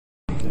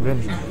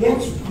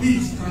what we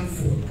stand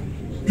for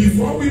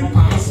before we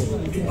pass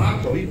the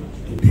back to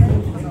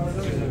people.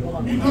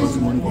 Because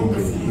by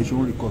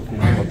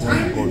the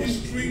time the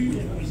history we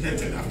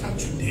presented after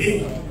today,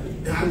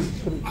 that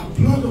a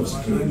blood of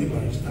Sikiru Ayinde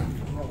Barrister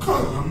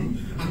come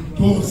and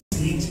does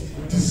it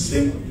the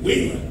same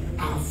way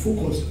our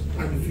focus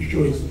and the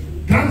future is.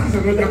 That is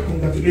another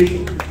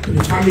congratulation to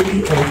the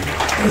family of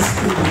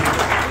Sikiru.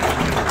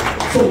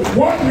 So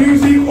what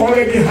music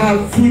already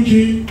have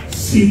Fuji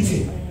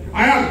sitting.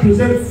 I have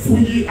presented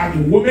Fuji and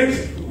the woman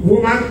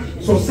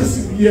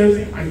successive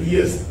years and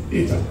years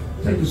later.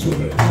 Thank you so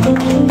much. And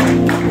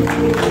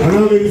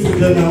now, ladies and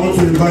gentlemen, I want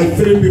to invite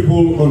 3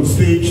 people on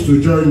stage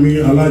to join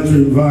me. I'd like to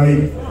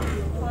invite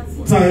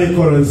Tai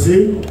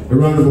Currency. A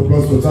round of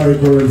applause for Tai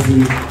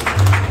Currency.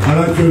 I'd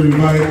like to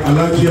invite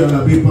Alaji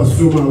Alabi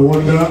Pasuma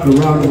Wanda. A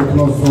round of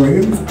applause for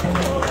him.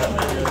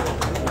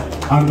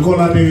 And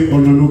Kolade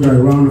Onanuga.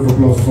 A round of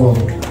applause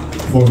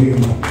for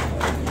him.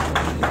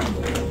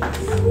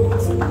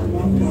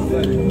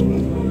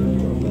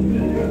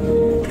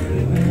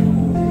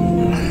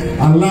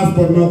 And last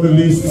but not the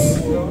least,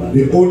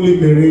 the only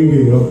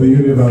merengue of the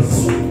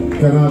universe.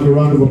 Can I have a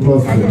round of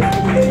applause for him?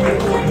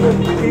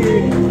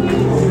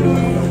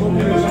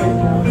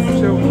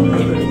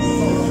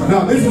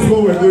 Now, this is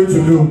what we're going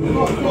to do.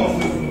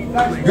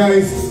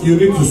 Guys, you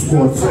need to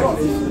squat.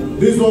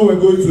 This is what we're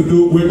going to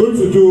do. We're going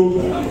to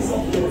do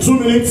 2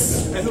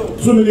 minutes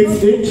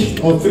each,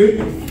 or 3,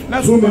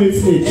 2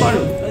 minutes each.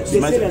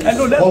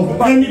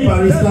 Of any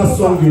barrister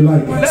song you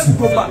like. Let's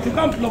go back. You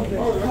can't block them.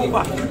 Go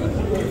back.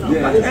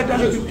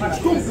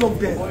 Don't block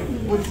them.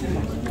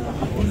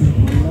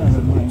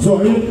 So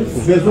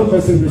there's no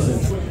person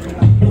missing.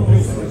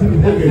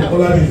 Okay,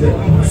 all I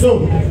need. So,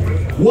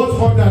 what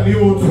order do you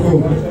want to go?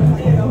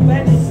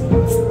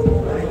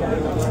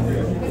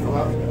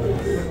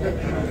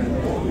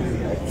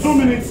 2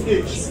 minutes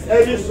each.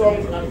 Any song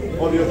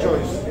on your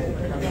choice.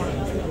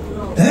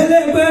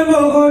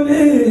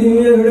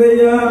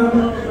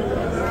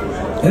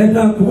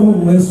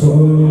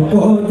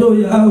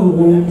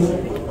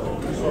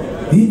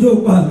 Ijo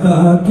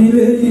pàtàkì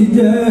lè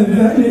jẹ́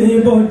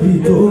anybody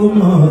tó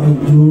máa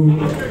jó.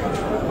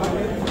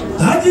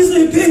 Àti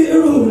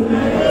Sikiru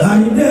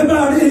Ayinde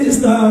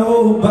Barrister ó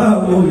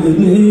báwo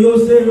ni ó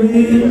ṣe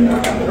rí.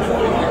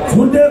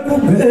 Túndé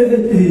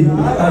Kúbẹ́ẹ̀dì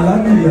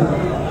Alákìyà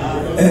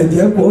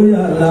ẹ̀jẹ̀ kó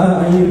yà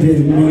láàyè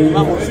mi.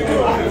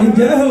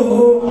 Ǹjẹ́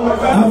o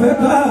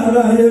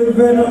afẹ́kára yẹn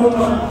fẹ́ náà?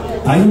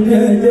 Ayinde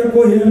ẹ̀jẹ̀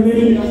kó yẹ mí.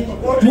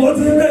 Mo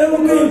ti lé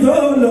òkè tó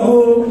lọ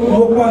ó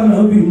paná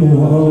bí mo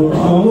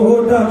ó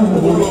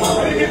dáhùn.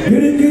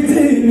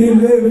 Birikiti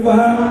nílé fa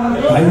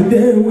Ayinde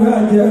ìwé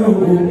àjẹ́ o.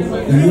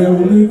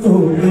 Ìyẹ̀wò ní kò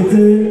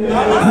kété.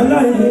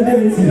 Aláìndé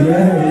ti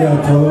ẹ̀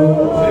yàtọ̀.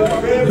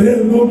 Bẹ́ẹ̀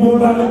gbogbo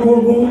bá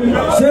gbogbo.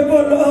 Ṣé kó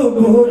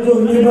lóògùn ojú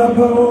ní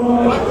bàbá wọn?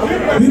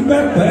 Bí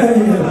pẹ́pẹ́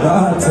yẹn bá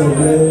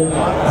tẹ̀lé.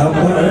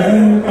 Àpẹẹrẹ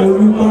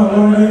olùkọ́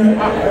rẹ̀.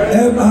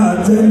 Ẹ bá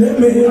tẹ̀lé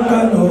mi ká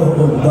lọ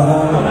bá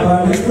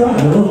Barrister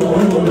lọ.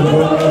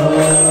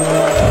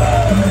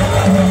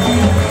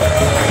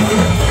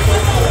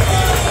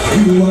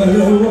 Ìwà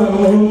lọ́wọ́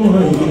ọmọ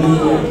ìlú.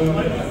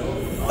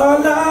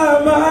 Ọlá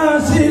máa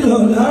sí lọ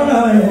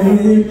lára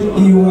ẹ̀rí.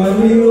 Ìwà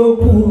ní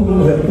òkú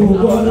ẹ̀kú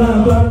bọ́lá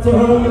bá tọ́.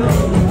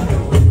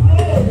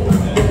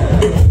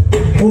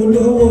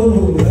 Olówó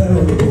ẹ̀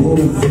kò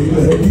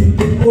fìlẹ̀ rí.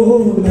 Ó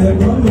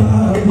lẹ́gbọ́n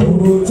máa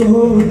gbòòrò tó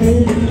ní.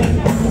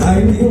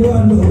 Àìníwá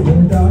ló ń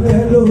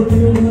dalẹ̀ lórí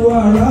irú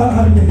ara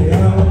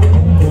nìyà.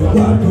 Kò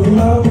gbádùn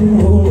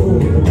láwùjọ.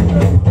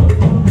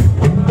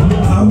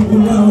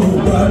 Àwùjọ ò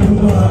gbádùn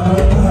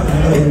ara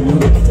ẹ̀ ló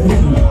tẹ̀lé.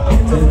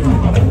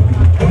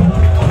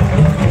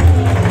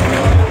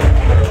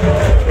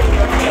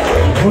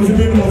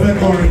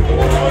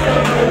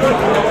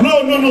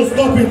 No,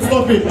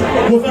 stop it.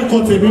 Mo fẹ́ kọ́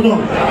tèmi náà.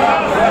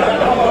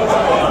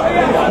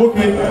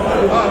 Okay.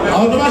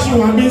 Àwọn tó bá ṣe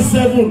wà ní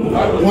 7,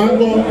 wọ́n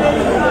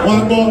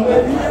gbọ́.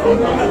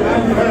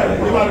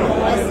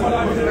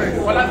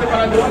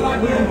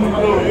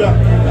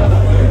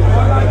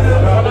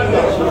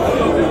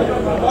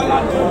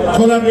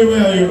 Kolade,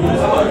 where are you?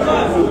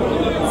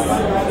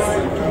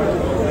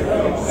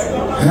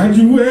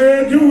 Ajuwe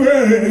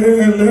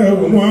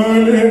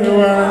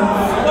lẹ́wọ̀nlẹ́wà.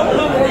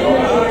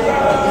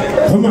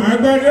 Ọmọ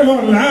agbádé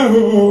ọ̀la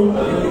o.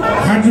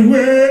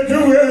 Ajuwe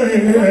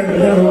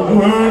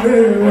lẹ́wọ̀nlẹ́wà.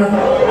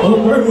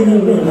 Ọgbẹ́ mi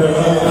ló lọ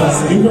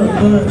sí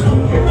bàbá.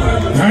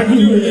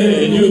 Ajuwe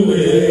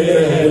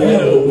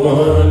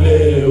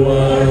lẹ́wọ̀nlẹ́wà.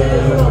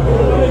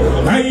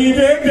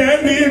 Ayinde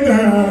dẹ́lídà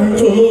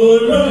tó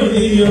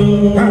lórí o.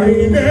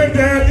 Ayinde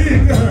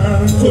dẹ́lídà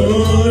tó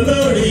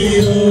lórí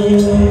o.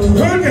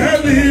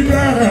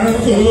 Dẹ́lídà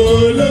tó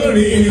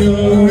lórí o.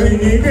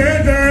 Ayinde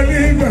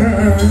dẹ́lídà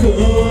tó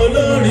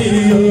lórí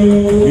o.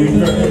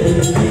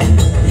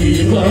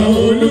 Ìbà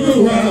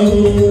Olúwa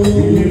o.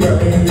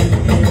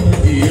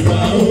 Ìbà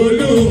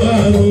Olúwa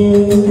o.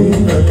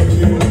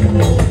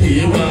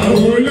 Ìbà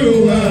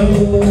Olúwa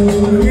o.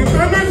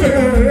 Ìbà mẹ́sẹ̀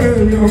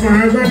ọmọ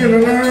agbẹ́ni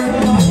lọ́la.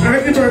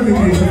 Anybody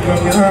can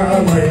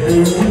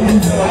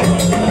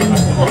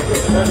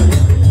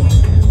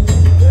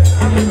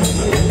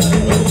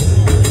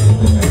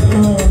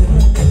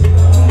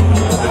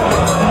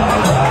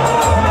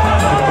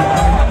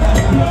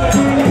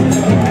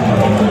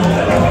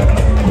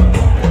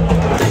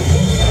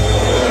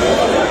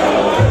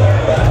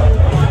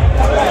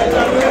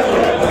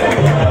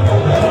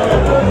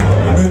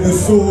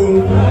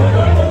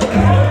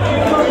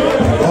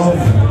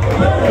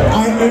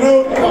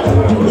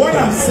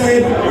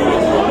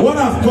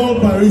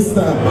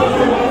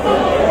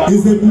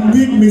It's a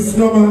big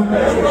misnomer.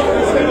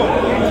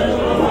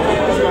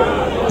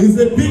 It's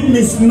a big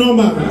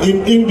misnomer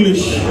in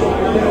English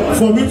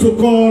for me to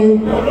call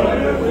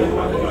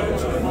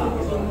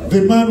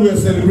the man we are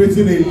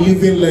celebrating a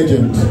living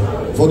legend.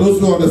 For those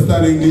who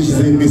understand English, it's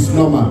a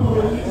misnomer.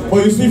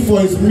 But you see,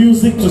 for his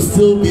music to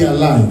still be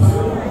alive,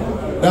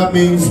 that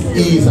means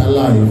he is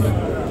alive.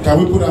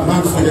 Can we put our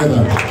hands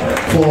together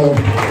for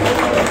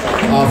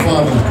our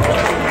father?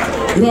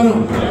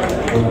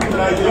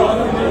 Ivano.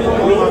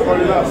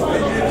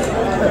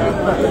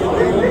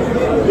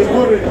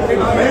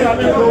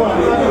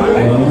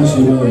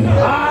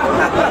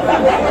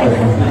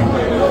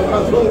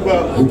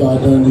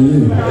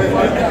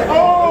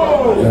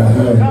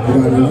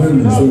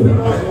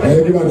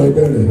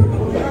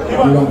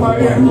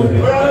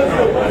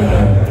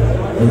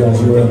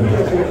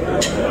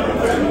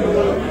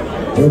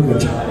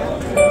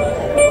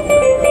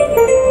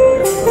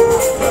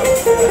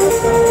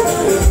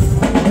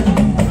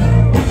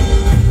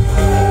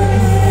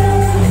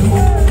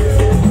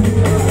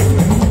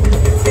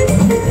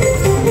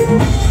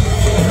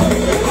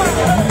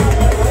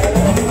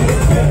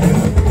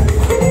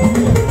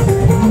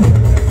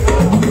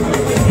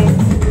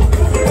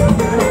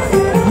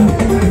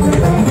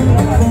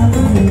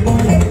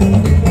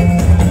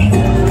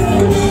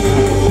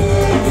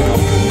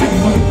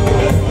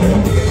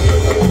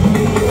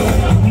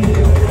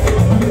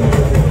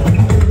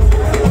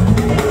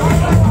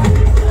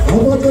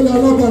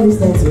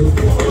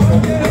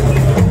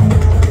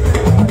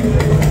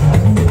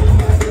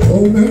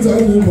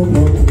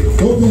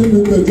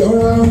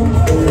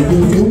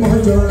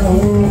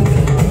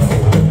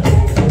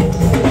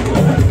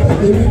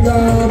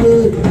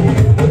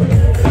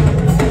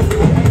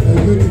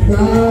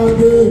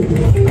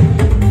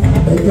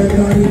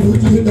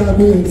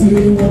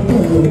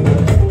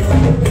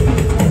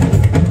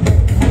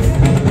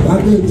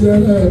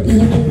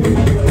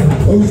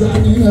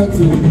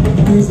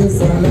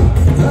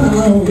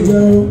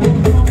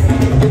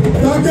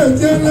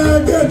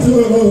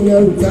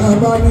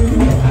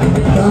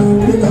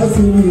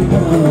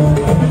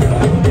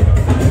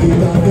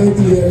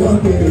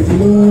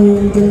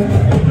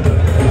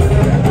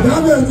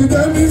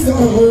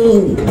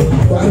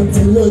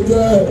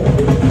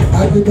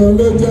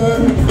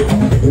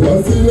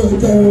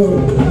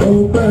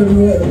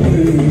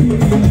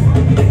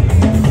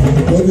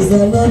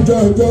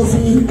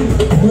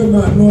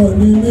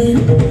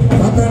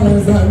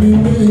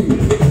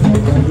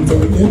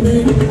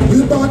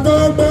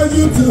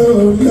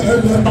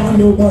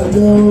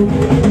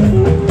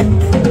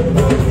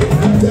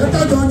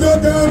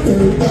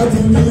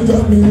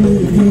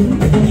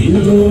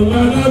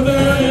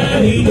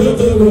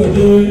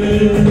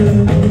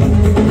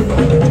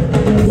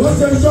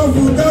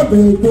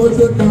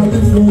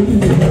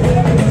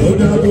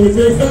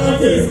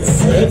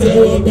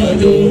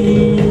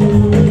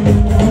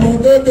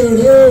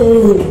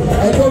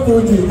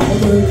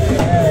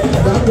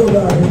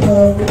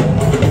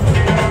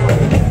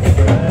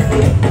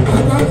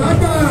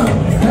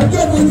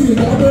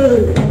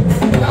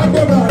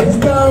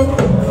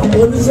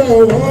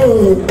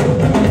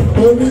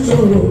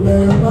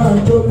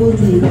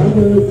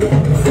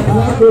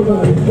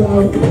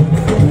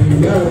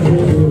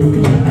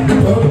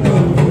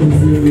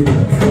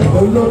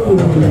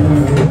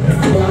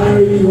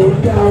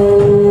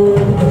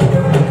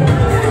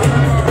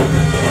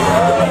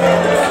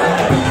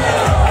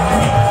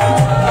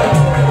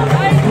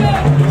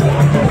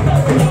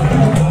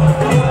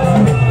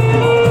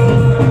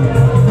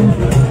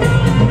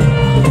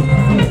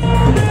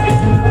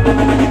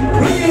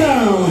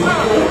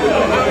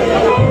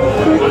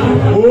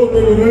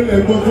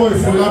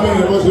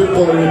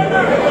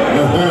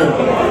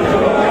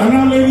 And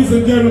now, ladies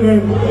and gentlemen,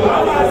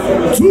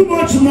 too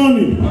much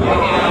money.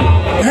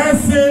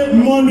 Essay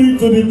money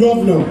to the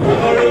governor.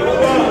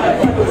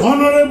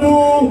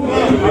 Honorable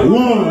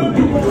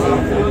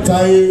one.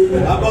 Thai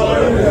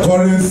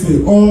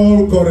currency,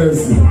 all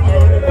currency.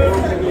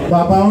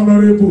 Baba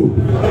Honorable.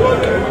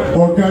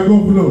 Oga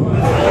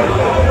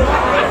Governor.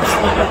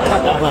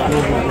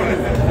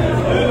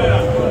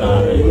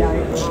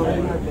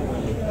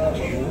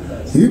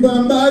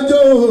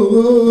 Ìbàmbájò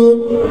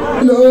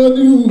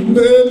lórí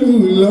ìgbélú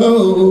lọ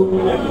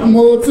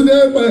mo tún dé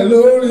pẹ̀lú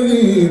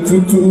orin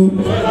tuntun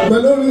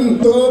pẹ̀lú orin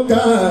tó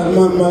ká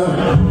màmá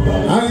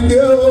Àyìndé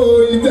o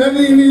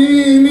ìtẹ́ni ní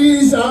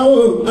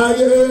ìṣàwò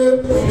ayé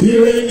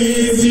ire ní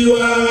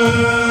tiwa.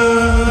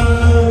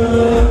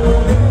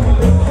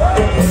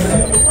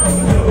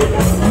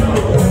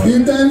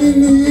 Ìtẹ́ni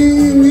ní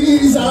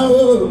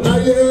ìṣàwò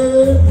ayé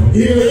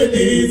ire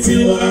ní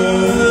tiwa.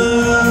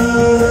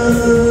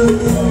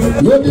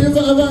 Lóbi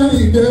bàbá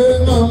ìdè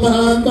màmá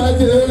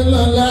gbájé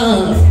lọ́la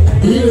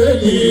ire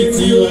ní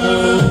tiwa.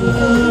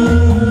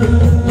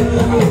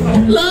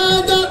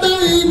 Lọ́jọ́tà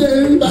ìdè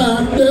ń bà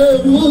dé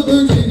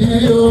fújì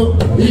o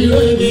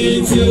ire ní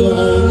tiwa.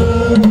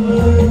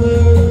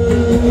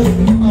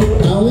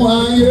 Àwọn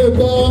ayé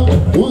gbọ́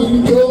wọ́n ń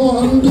jó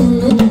wọ́n ń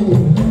dùnnú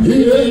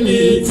ire ní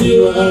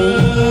tiwa.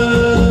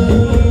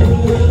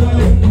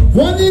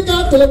 Wọ́n ní ká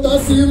tó tọ́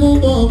sí mú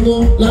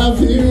gbọ̀ngàn la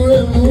fi ń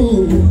rẹ̀ mú.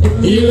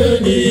 Ire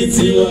ní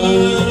tiwa.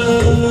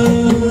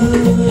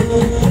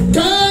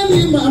 Káàní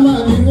màmá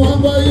ni wọ́n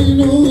bọ́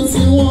inú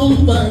tí wọ́n ń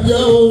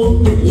bàjẹ́ o.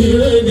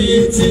 Ire ní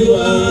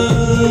tiwa.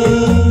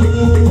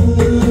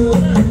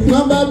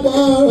 Wọ́n bá bọ́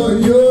ọ̀rọ̀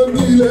yóò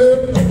nílé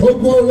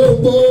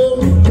ogorogbo.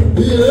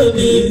 Ire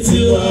ní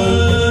tiwa.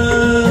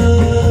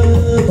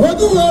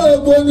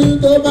 Ogorogbo ni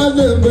tó bá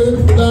lè gbé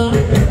ta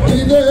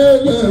ilé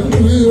ilẹ̀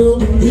fún o.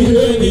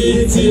 Ire ní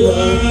tiwa.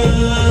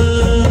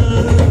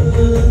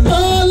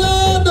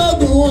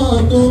 Ọlọ́dọ̀dún wọn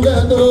tún bẹ́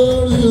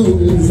lórí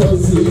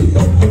ìsọ̀sí.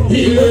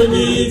 Ire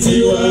ní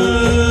tiwa.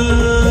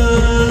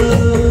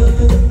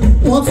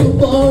 Wọ́n tún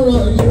bọ́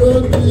ọ̀rọ̀ yóò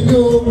nílé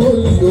owó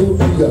yóò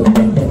fi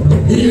yàgbọ́.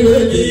 Ire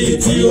ní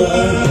tiwa.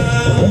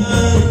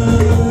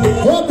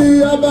 Obi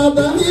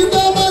abata ní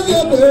tó bá ṣe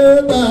pé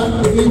ta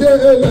ilé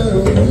ilẹ̀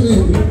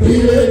òfin.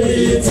 Ire ní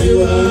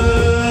tiwa.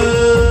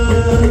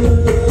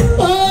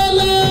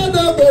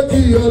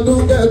 Ọlọ́dọ̀gbẹ̀jì ọdún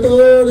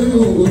kẹtọ́rí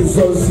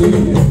ìsọ̀sí.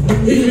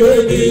 Ire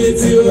ní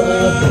tiwa.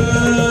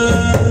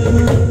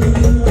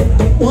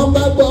 Wọ́n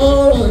bá gbọ́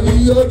ọ̀rọ̀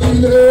yìí ó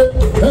nílé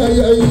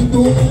ẹyẹ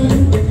idún.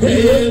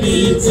 Ire ní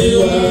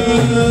tiwa.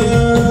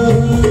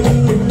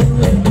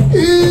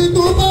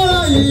 Idún bọ́ra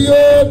yìí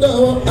ó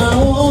dọ̀wọ́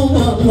àwọn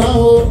màmá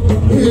o.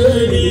 Ire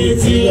ní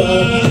tiwa.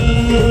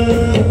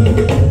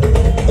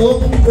 Ó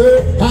ń pé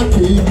a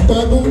kì í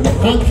pagún,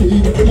 a kì í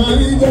máa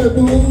ń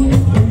jẹ̀gún.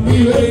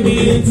 Ire ní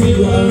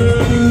tiwa.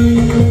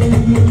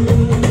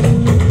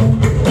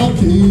 A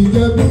kì í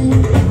jẹ̀gún,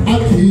 a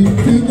kì í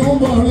figún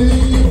bọ̀rí.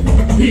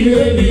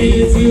 Ire ní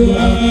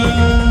tiwa.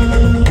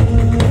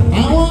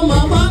 Àwọn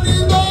màmá ní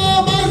tó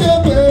bá ṣe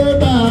pé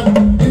ta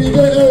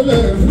ilé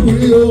ilẹ̀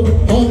fúri o.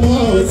 Ọmọ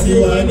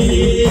tiwa ní.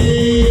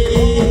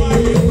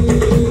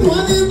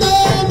 Wọ́n ní tó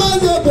bá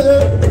ṣe pé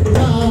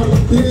ta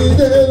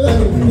ilé ilẹ̀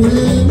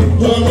fúri.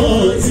 Ọmọ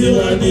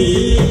tiwa ní.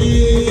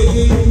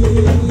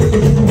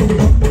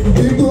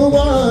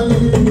 Ìgbúwọ́n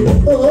ni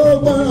ó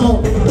gbọ́ràn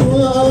tó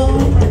lọ.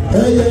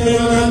 Ẹyẹ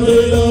àgbè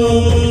lọ.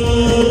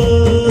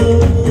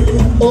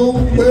 Ó ń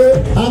pé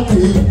a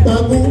kì í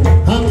pagún,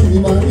 a kì í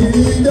máa ní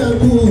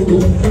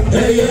jẹ̀gún.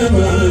 Ẹyẹ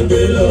máa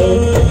gbé lọ.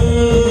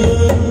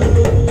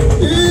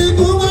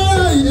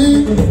 Ìgbúwọ́n yìí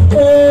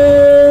ó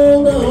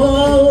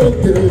gbọ́ràn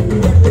òkè.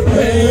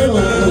 Ẹyẹ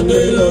máa gbé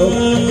lọ.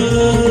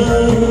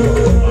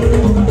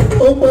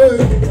 Ó pé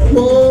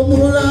mo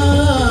múra.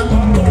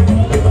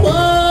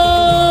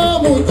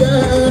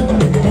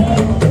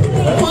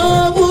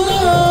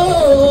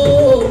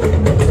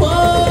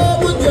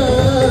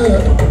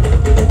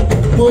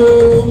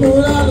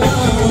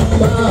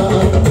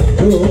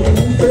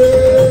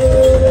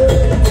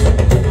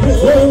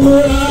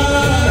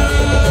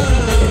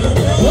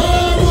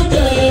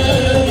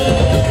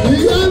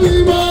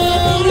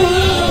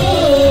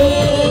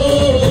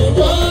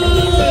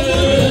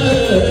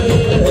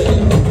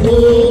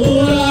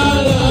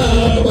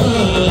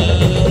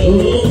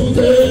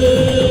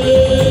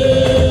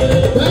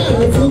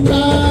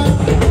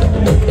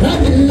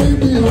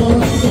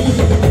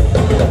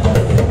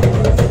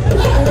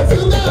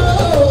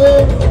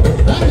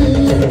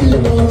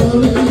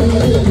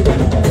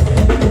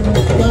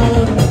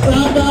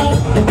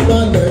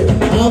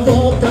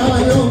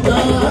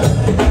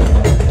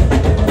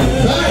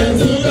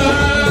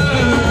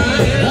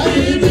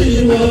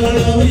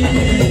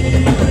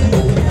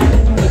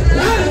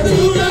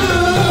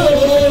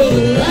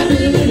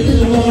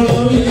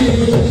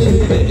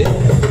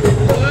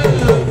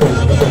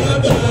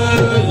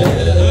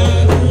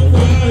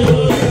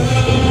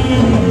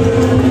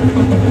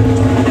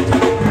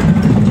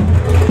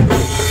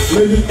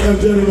 Ladies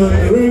and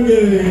gentlemen,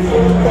 ringing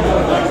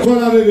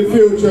corner in the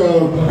future,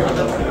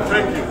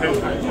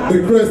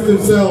 the crest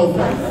himself,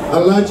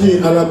 Alhaji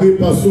Alabi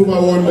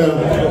Pasuma Wonder,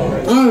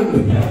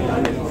 and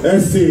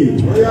SA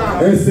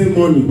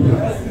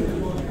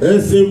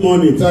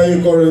Money,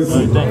 Thai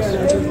currency.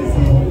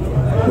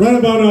 Right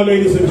about now,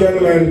 ladies and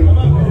gentlemen,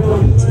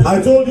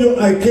 I told you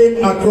I came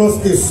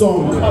across a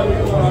song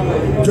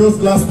just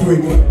last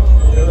week.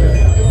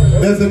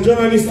 There's a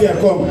journalist here,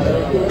 come.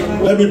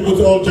 Let me put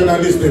all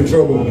journalists in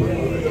trouble.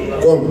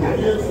 Come.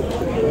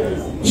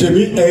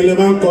 Shebi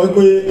Eleman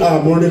Koikoye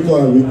Monica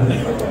Abi.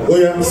 Oh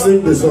yeah,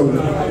 sing the song.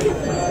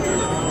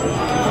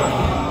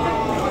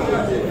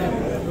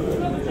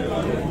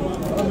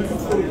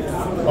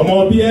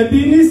 Ọmọ bí ẹbí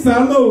ní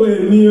sálòwé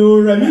mi ò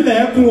rẹ̀mí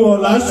lẹ́kùn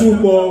ọ̀la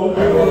ṣùpọ̀.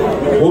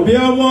 Òbí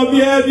ọmọ bí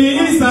ẹbí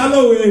ní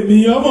sálòwé mi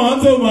ọmọ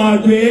tó máa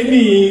gbé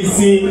ní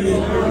ìsìn.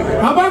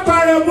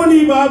 Abáparẹ́ mú ní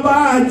bàbá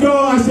àjọ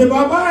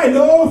àṣebàbá ẹ̀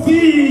ló fi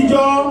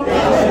ìjọ.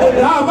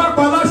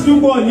 Láàbápa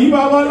láṣùpọ̀ ní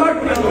bàbá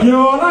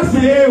lájọ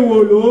láṣẹ èèwò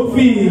ló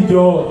fi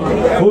ìjọ.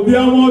 Òbí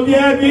ọmọ bí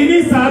ẹbí ní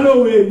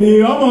sálòwé mi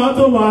ọmọ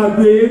tó máa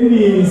gbé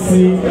ní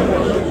ìsìn.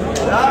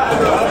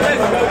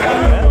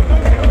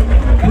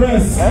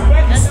 Press.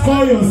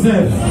 Score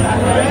yourself.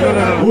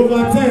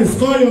 Over 10,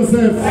 score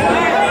yourself.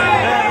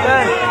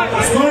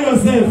 Score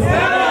yourself.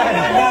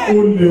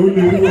 Only.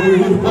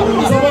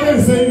 Somebody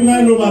is saying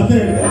 9 over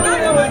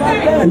 10.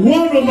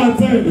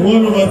 1/10.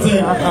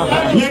 1/10.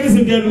 Ladies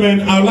and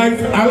gentlemen, I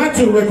like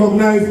to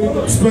recognize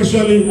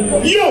especially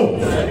yo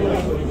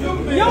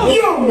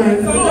man.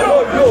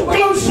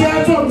 Come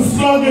share some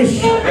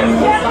sluggish.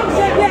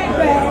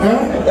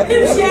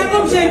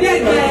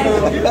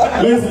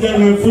 Ladies and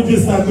gentlemen, Fuji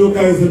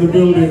Sadoka is in the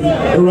building.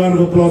 A round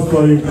of applause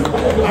for him.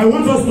 I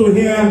want us to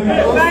hear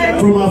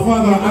from our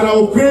father, and I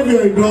will crave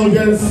your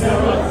indulgence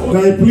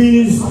that I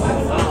please.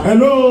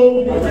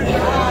 Hello.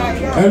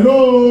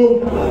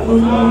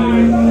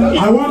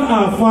 I want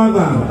our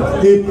father,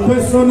 a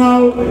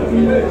personal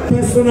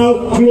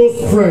close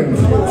friend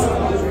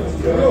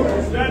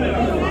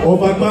of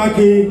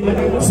Agbaki,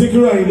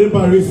 Sikiru Ayinde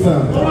Barrister,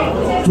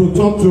 to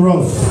talk to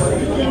us.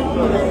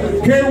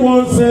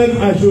 K1 said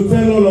I should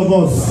tell all of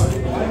us.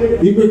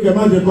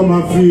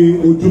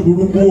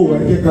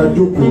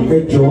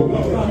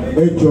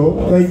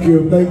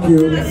 Thank you.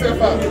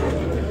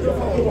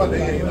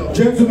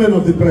 Gentlemen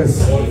of the press,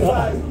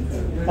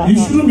 you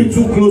shouldn't be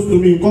too close to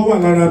me.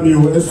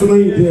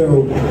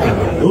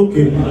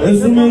 Okay.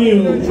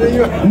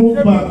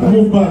 Move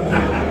back.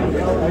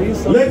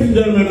 Ladies and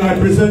gentlemen, I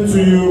present to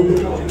you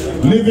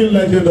living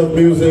legend of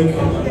music,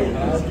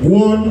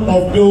 one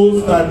of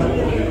those that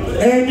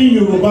any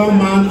Yoruba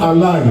man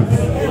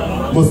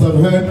alive must have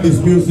heard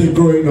his music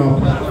growing up.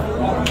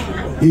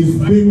 He's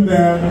been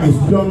there, he's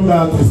done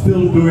that, he's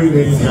still doing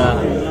it.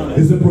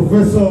 He's a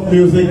professor of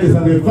music, he's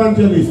an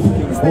evangelist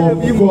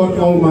of God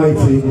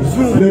Almighty.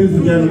 Ladies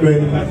and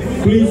gentlemen,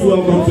 please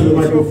welcome to the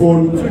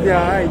microphone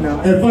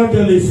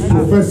Evangelist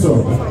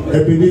Professor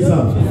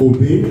Ebenezer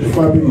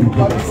Family.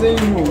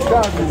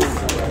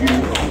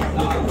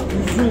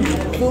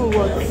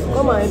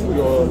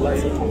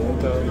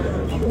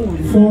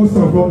 First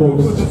and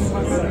foremost,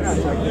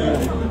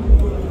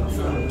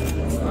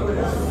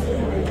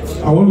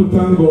 I want to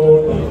thank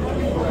God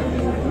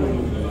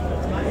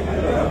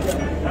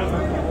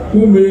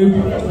who made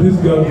this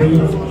gathering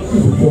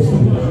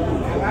possible.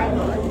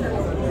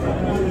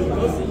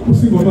 Kò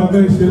sí bàbá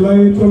bẹ́ẹ̀ ṣe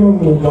láyé tọ́lọ́run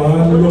ò bá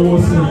lọ́wọ́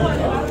sí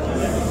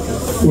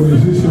kò lè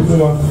ṣe ṣe fún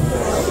wa.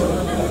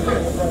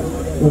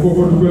 Mo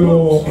kọ́kọ́ dúpẹ́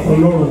lọ́wọ́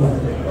Ọlọ́run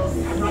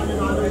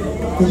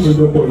fún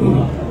ìjọpọ̀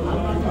yìí.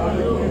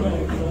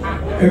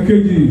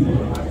 Ẹ̀kejì,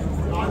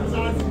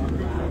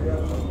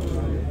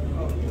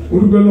 mo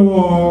dúpẹ́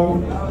lọ́wọ́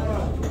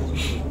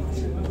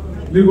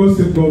Lagos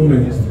State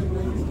Government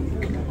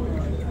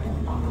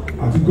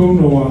àti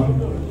gómìnà wa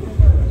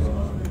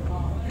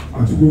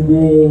àti gbogbo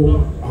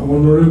àwọn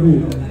honorable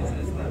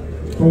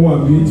tó wà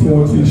bí tí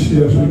wọ́n ti ṣe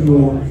aṣojú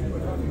wọn.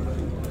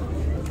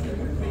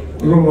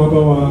 Ọlọ́run á bá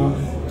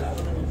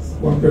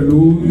wa pẹ̀lú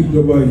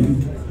ìjọba yìí,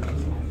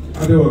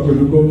 á dẹ̀ wà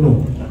pẹ̀lú gómìnà.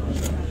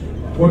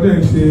 Wọ́n dẹ̀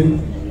ń ṣe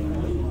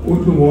ó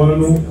dùn mọ́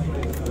wánú,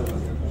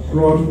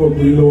 Ọlọ́run á túbọ̀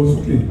gbé lọ́wọ́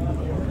sókè.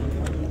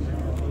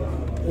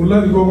 Mo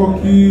láti kọ́kọ́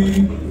kí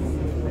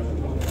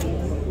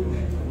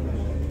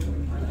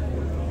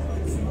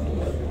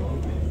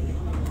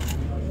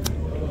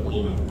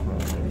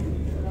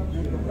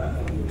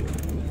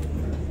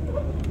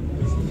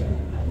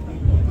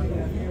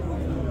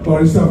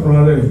Barrister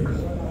fúnra rẹ̀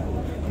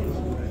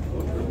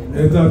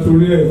ẹ̀ta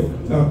torí ẹ̀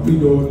ta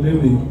péjọ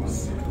lẹ́nìí.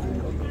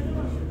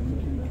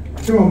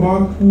 Tí wọ́n bá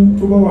kú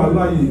tó bá wà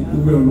láàyè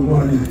gbogbo ẹ̀rọ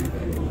máa rí.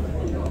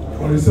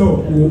 Barrister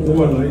òkú ó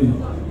wà láàyè.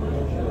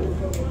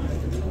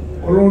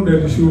 Ọlọ́run dẹ̀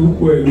ti ṣe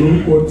orúkọ ẹ̀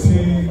lórúkọ tí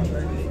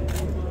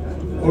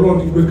Ọlọ́run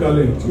ti gbé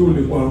kalẹ̀ tí ò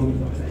lè parun.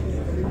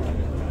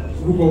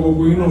 Orúkọ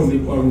gbogbo yín náà ò lè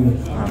parun.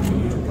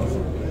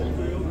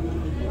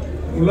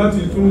 Mo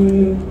láti tún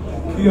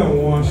kí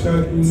àwọn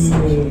aṣáájú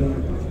nínú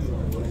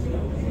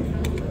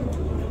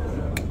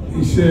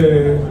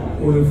iṣẹ́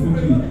orin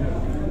fújì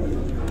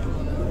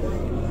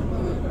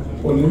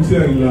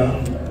Kollington Àyìnlá.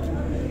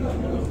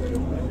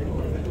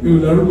 Mi ò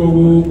dárúkọ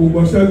gbogbo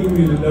aṣáájú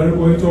mi lè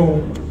dárúkọ ìtàn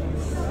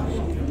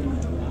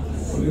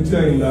Kollington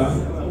Àyìnlá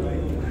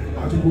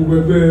àti gbogbo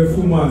ẹgbẹ́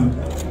Fuman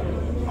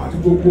àti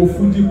gbogbo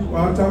fújì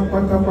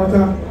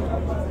pátápátá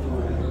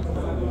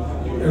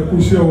ẹ kú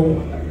iṣẹ́ o,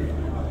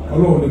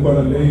 Ọlọ́run ní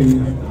padà lẹ́yìn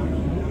mi.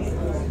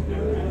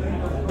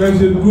 Bẹ́ẹ̀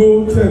ṣe dúró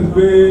tẹ̀ ń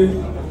gbé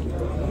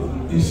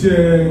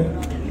iṣẹ́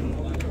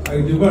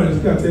Ayinde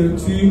Barrister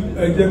tí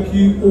ẹ jẹ́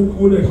kí ó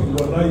kó lẹ̀ sí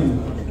wà láàyè.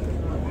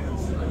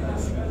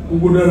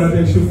 Gbogbo dára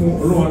tẹ́ ṣe fún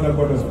Ọlọ́run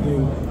adápadà sí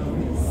o.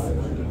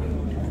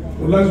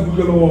 Mo láti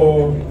dúpẹ́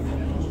lọ́wọ́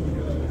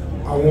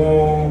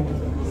àwọn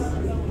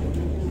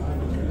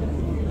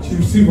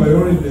Chief Sikiru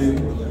Ayinde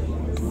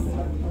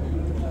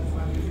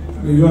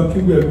Lèyọ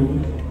Akíngbẹ̀lú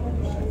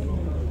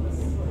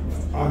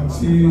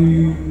àti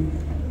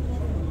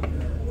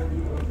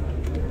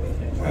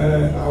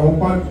àwọn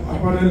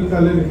apánẹ́lítà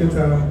lẹ́nu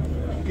kẹta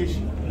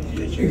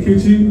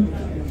Èkejì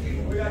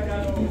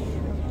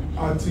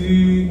àti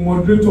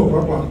moderator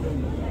pápá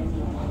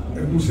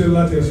ẹ̀kúṣẹ́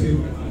láti ẹ̀ṣẹ́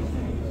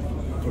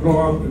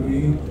ọlọ́wà pẹ̀lú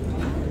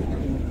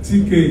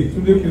TK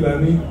Túndé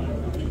Kìlání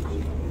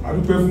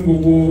adúpẹ́ fún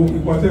gbogbo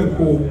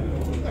ìpàtẹ́kọ̀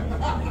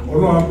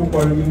ọlọ́wà púpà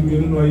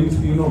nínú ayé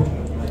tí náà.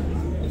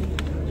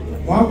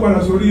 Wọ́n á padà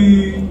sórí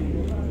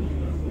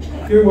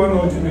K1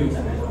 Ultimate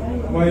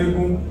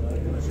Mayegun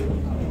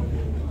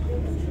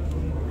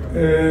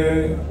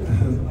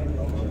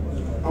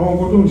àwọn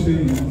ọkọ̀ tó ń ṣe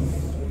yìí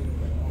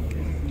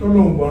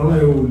tọ́lọ́run bá rán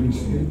ẹ ò lè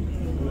ṣe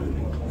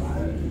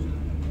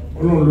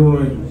ọlọ́run ló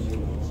rán ẹ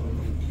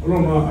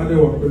ọlọ́run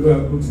adẹ́wà pẹ̀lú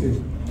àgbótí ẹ̀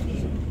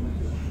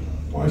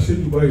wọ́n á ṣe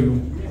jù báyìí lọ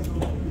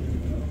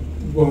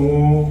gbogbo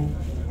àwọn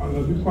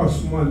Àlàbí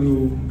Pasuma ni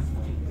o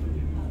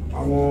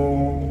àwọn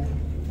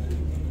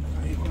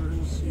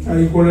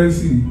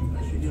ayíkọ́rẹ́sì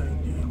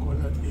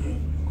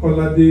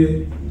Kọ́ládé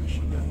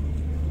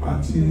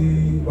àti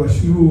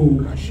Bashiru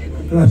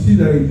Rashid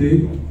Ayinde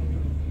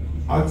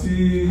àti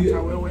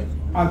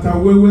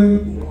Atawẹ́wẹ́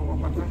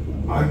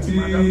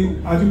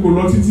àti kò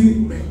lọ títí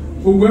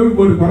gbogbo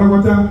everybody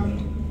pátápátá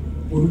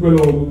mo dúpẹ́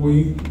lọ́wọ́ gbogbo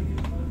yín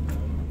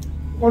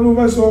wọ́n ní mo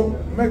fẹ́ sọ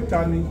mẹ́ta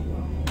ni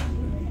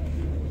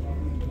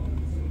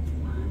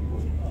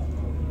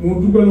mo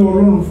dúpẹ́ lọ́wọ́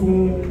Ọlọ́run fún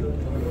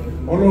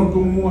Ọlọ́run tó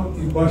mú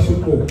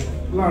ìbáṣepọ̀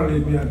láàrin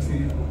èmi àti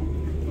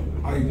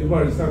Ayinde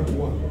Barrister tó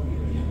wà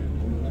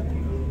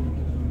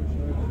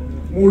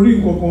mo rí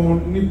nǹkan kan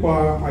nípa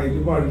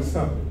Ayinde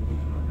Barrister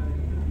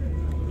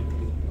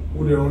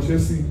mo lè ránṣẹ́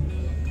sí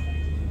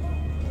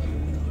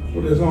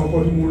mo lè sọ àwọn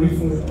kan tí mo rí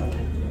fún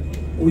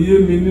òye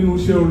mi nínú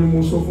iṣẹ́ orin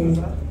mo sọ fún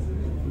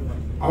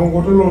àwọn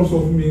kan tó lọ́run sọ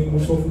fún mi mo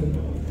sọ fún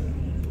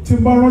tí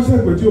n bá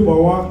ránṣẹ́ pé tí ó bá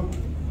wá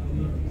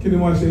kí ni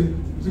wọ́n ṣe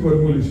tí kò ní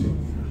mo lè ṣe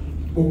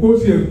òkú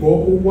tí ẹ̀ gbọ́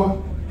ó wá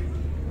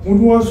mo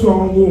tún wá sọ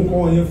àwọn ohun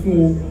nǹkan yẹn fún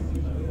o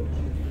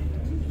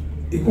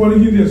ìkọ́ni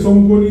kí ni ẹ̀ sọ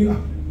fún kó ní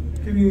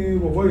kí ni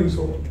bọ̀bọ́ yìí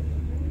sọ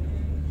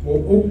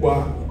ó gbà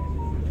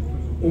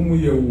ó mú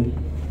yẹ̀ wò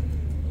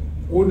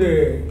ó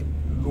dẹ̀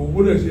lò bó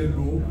dẹ̀ ṣe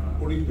lò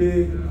ó rí pé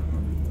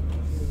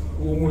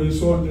ohun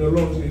ìsọ ni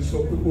Ọlọ́run ṣe sọ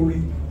pé kó rí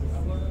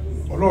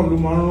Ọlọ́run ló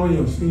máa ń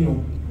rányàn síyàn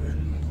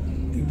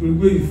nítorí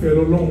pé ìfẹ́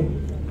lọ́lọ́run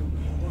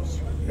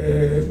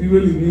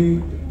Bíbélì ní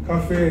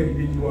káfẹ́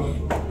ẹnìkejì wa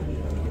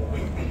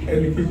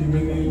ẹnìkejì mi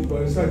ní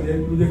Barrister jẹ́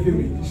ló jẹ́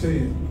kémi iṣẹ́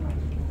yẹn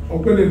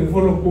ọpẹ́ lẹ́nu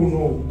fọ́lọ́pọ̀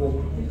náà pọ̀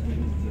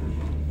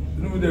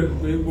inú mi dẹ̀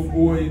pé gbogbo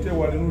ẹ̀yin tẹ́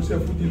wà nínú iṣẹ́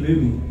fújì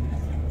lẹ́nìí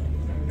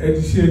ẹ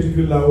ti ṣe ẹ ti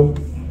fi la o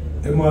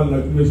ẹ máa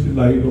lajú méjì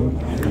láyé lọ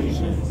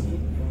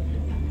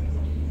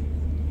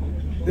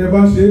tẹ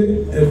bá ṣe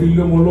ẹbí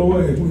lọ́mọ lọ́wọ́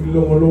ẹ̀tún fi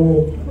lọ́mọ lọ́wọ́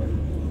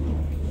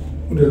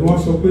mo dẹ̀ wọ́n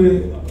sọ pé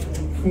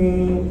fún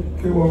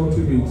K1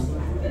 TV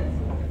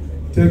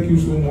thank you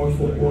so much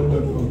for all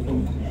that you have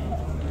done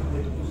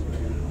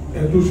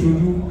ẹ tó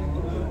ṣojú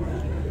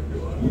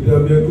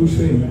ìdàbí ẹ tó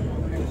ṣẹ̀yìn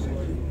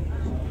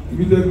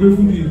ibi tẹ gbé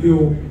fún ìdílé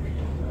o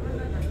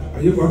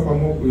ayé pàápàá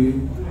mọ̀ pé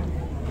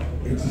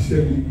ẹ ti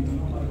ṣẹ́ gidi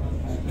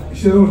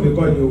iṣẹ́ náà lè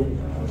bàjẹ́ o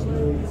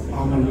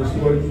àwọn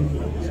olùsíwájú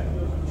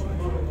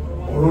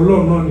ọ̀rọ̀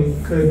Ọlọ́run náà ni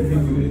káyọ̀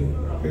gbígbére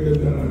gẹ́gẹ́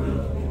bí ara rẹ̀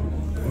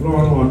Ọlọ́run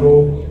àwọn àlọ́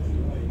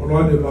Ọlọ́run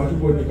àdẹ̀bà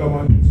àtúbọ̀ ní ká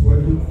máa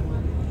tẹ̀síwájú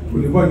kò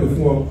lè bàjẹ́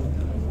fún wa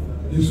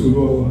Jésù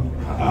Olúwa wa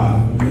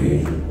àmín.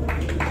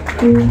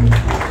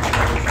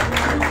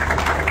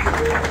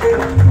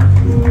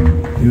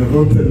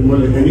 ìyàtọ̀ ń tẹ̀lé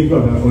mọ́lẹ̀ ẹni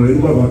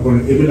bàbá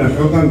kọrin èmi là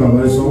káńtà bàbá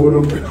ìsanwó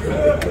náà.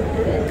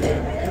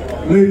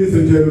 Ladies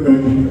and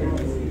gentlemen,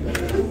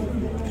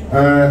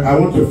 I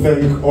want to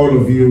thank all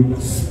of you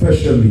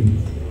specially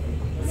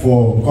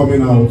for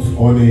coming out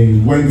on a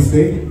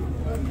Wednesday.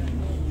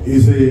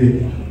 It's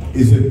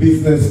a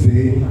business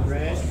day.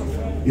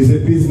 It's a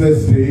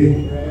business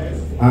day,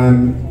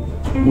 and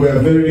we are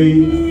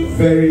very,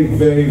 very,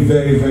 very,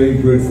 very, very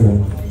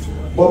grateful.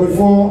 But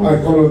before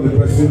I call on the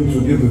person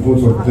to give the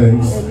vote of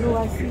thanks,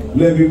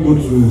 let me go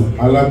to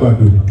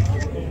Alabado.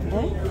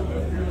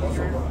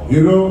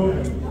 You know,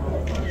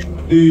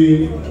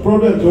 the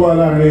problem to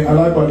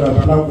Alabado and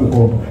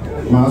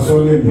Alakuko, my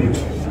son,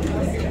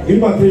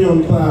 nígbà tí yọ̀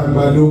ń ta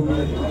àgbàdo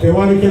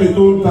ẹ̀wá ní kẹ́lẹ́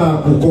tó ń ta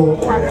àkùkọ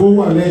kó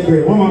wà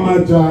lẹ́gbẹ̀ẹ́ wọ́n máa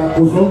ja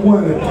òṣọ́gbọ́n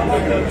rẹ̀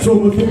so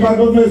mo ti bá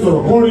gọ́fẹ́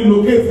sọ̀rọ̀ kọ́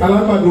relocate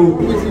Alágbàdo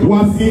wá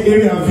sí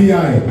area VI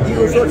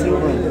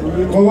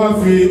kọ́ wá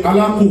fi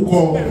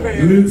alákùkọ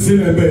ní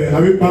sílẹ̀ bẹ́ẹ̀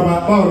àbí bàbá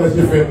báwo lẹ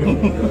ṣe fẹ́.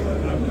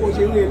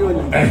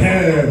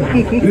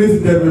 Ladies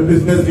and gentlemen,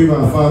 please let's give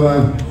our father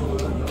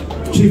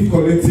Chief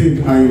Kollington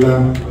Ayinla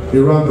a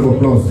round of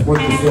applause. Wọ́n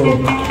ti sọ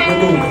ọgbọ́n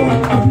nǹkan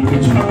àbí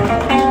méjì.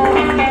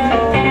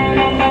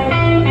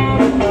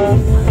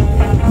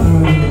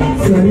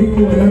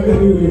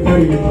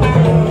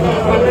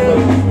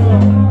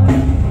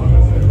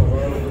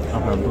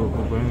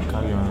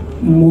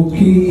 Mo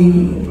kí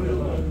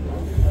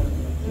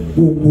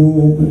gbogbo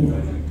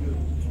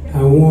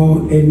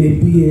àwọn ẹni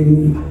bí ẹni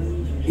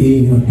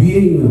èèyàn bí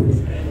èèyàn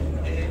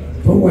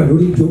tó wà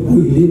lórí ìjókòó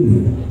ilé mi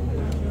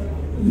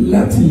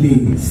láti lè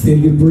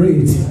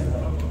celebrate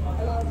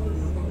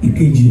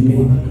ìkejì mi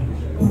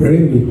ọ̀rẹ́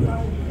mi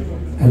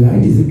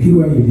Alhaji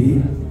Sikiru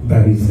Ayinde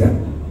Barrister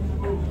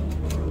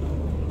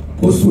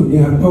ó sùn ní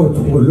apá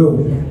ọ̀tún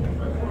Ọlọ́run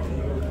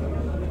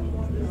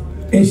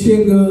ẹ ṣé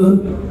gan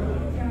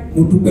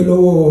mo dúpẹ́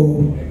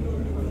lọ́wọ́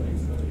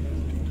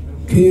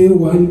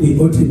K1 the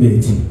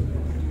ultimate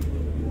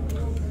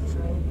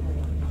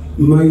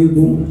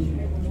Máyégún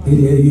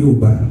ilẹ̀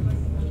Yorùbá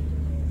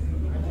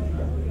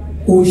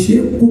ó ṣe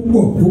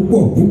púpọ̀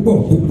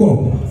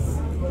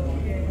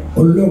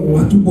ọlọ́run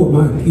àtúbọ̀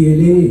máa kí ẹ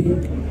lẹ́yìn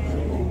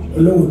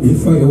ọlọ́run ní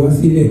fàyọ̀ wá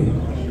sílẹ̀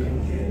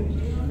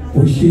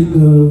ó ṣe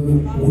gan-an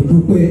mo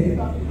dúpẹ́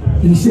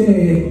iṣẹ́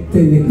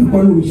tẹ̀lé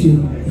kankan ló ń ṣe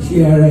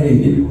iṣẹ́ ara ẹ̀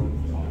ní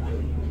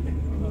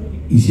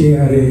iṣẹ́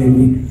ara ẹ̀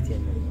ní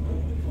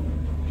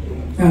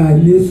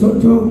àlè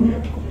sọ́tọ̀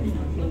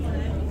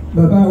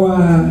bàbá wa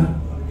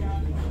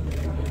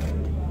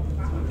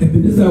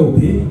Ebenezer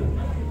òbí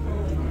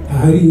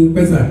àárín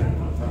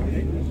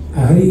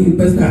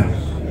pẹ́sà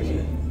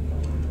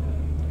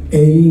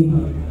ẹ̀yin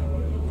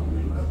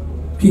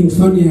King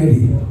Sunny Adé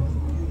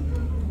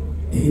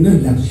ẹ̀yin náà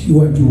la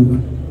síwájú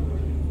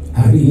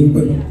àárín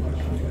pẹ̀lú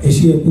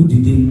ẹ̀ṣẹ̀ ẹ̀kú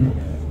dìde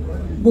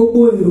gbogbo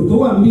èrò tó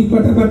wà ní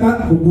pátápátá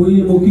gbogbo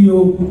yẹn mo kí o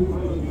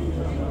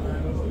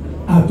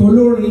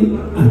àtọlórin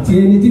àti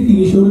ẹni tí kì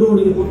í ṣe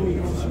olórin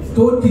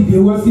tó dìde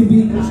wá síbí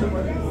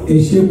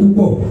ẹ̀ṣẹ̀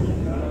púpọ̀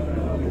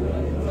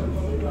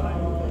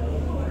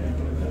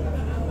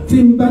tí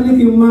n bá ní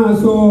kí n máa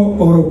sọ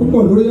ọ̀rọ̀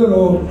púpọ̀ lórí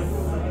ọ̀rọ̀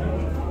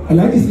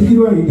Alhaji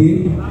Sikiru Ayinde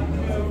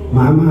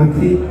màá máa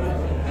ké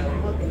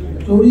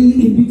torí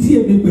ibi tí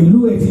èmi pẹ̀lú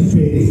ẹ̀ ti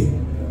bẹ̀rẹ̀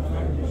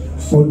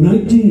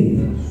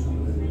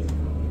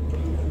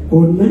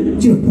ọ̀nà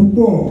jìn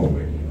púpọ̀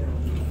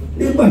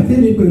nígbà tí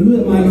èmi pẹ̀lú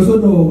ẹ̀ máa lọ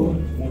sọ́dọ̀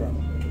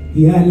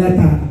ìyá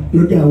aláta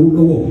lọ́jà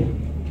Awólọ́wọ̀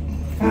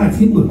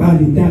káàtì mọ̀ bá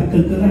lè dá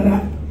kankan rárá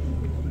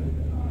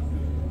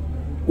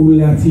ó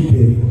lè àti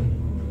bẹ̀rẹ̀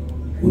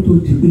ó tó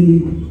di pé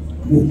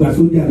mo gba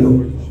sójà lọ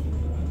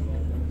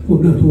kó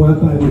náà tó wá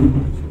bá mi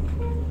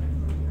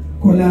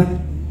Kọ́lá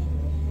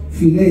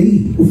filẹ̀ yìí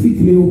ó fi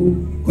tìlẹ̀ o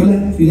Kọ́lá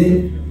filẹ̀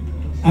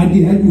adé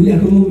adúlé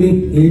àtọ́mọ́ mi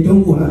ẹ̀yẹ jọ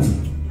ń wà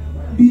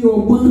bí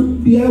ọgbọ́n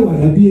bí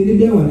àwàdà bí eré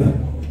bí àwàdà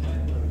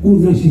ó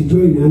náà ṣe jọ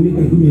ìnáwó mi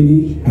pẹ̀lú mi ní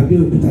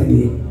Abẹ́òkúta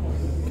nìyẹn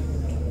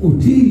kò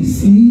tí ì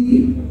sí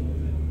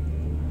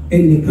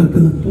ẹnì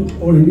kankan tó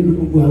kọrin nínú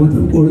gbogbo àwọn tó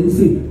kọrin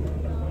sí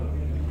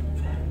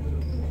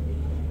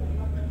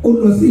ó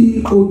lọ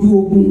sí ojú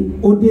ogun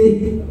ó dé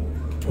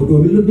ọ̀dọ̀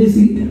mi ló dé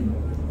sí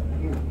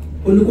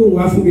ó ní kó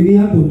wá fún mi ní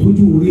ààbò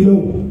tójú rí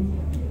lọ́wọ́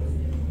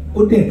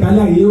ó dẹ̀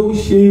kálàyé ó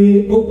ṣe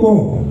ó pọ̀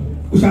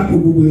ó ṣàpò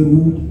gbogbo ẹrù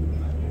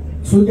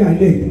sójà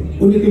lẹ̀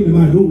ó ní kébì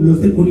máa lóhùn lọ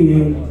sẹ́kọ̀ọ́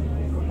nìyẹn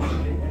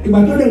ìgbà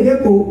tó dẹ̀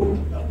dẹ́kọ̀ọ́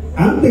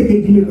à ń pèké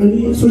jìnnà kan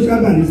ní social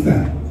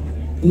barrister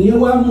ìyẹn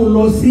wá mú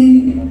lọ sí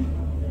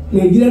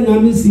Nigerian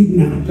Army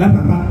Signal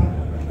lápapá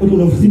ó tún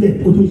lọ síbẹ̀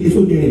ó tún ṣe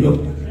sójà ẹ̀ lọ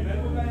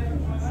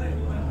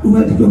ló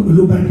bá ti dọ́kọ̀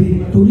ló bá dé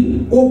torí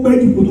ó pẹ́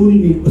jù kó tó rí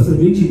mi ọ̀sẹ̀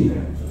méjì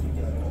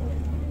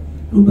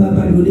ló bá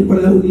bá lọ ní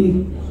Kọ́lá ó ní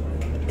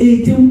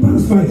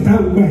 18.5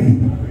 táwọn gbà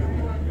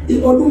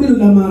yìí ọdún mélòó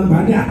la máa gbà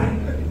dà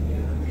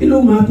kí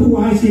ló máa tó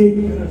wá ṣe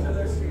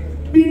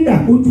bí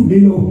ìdàkójú mi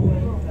lọ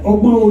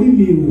ọgbọ́n orí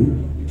mi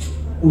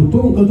ò tó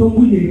nǹkan tó ń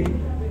wúyẹ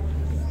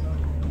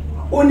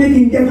ó ní kí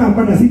n jẹ́ ká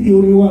padà sí ti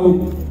orin wa o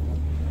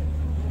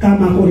ká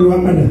máa kọrin wa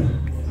padà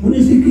mo ní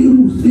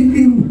Síkírù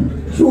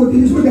ṣé o ti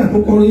ní sójà tó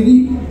kọrin rí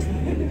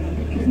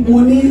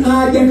mo ní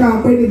á jẹ́ ká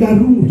pẹ́ ní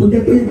gadúrú tó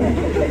jẹ́ pé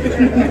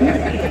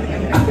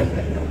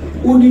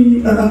ó ní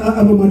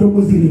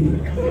amadọ́kọ́ sí ni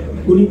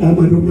ó ní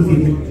amadọ́kọ́ sí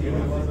ni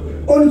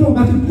ó ní tó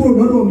bá ti kúrò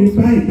lọ́dọ̀ mi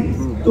báyìí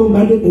tó bá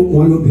dé kó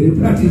wọn lọ bẹ̀rẹ̀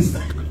practice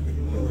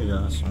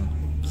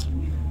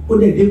ó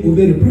dẹ̀ dé kó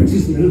bẹ̀rẹ̀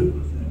practice náà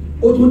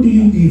ó tún di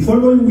the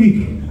following week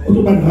ó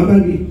tún padà wá bá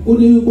mi ó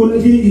ní kó lọ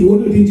sí ìwọ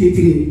ló ti ń ṣe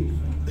tiẹ̀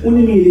ó ní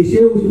mi lè ṣe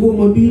òṣìwò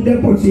mọ bí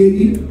dẹ́pọ̀ ti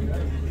rí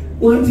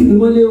wọ́n á tì mí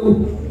mọ́lé o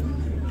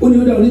ó ní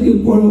ó dà oníkì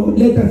kọ́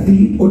lẹ́tà sí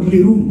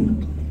ọ̀dìlérú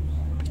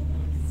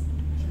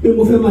pé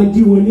mo fẹ́ máa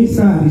jí wọn ní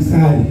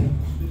sáàrì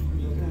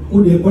mo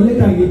dẹ̀ kọ́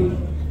lẹ́tà yẹn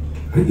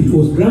and it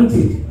was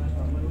granted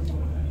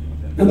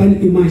náà ní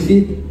kí n máa ṣe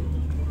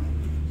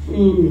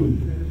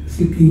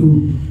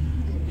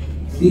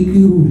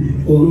Síkírù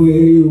ọ̀rọ̀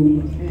ẹ̀rẹ́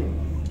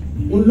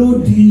o n ló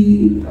di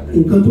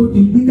nǹkan tó di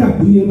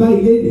gbígbàgbé yẹn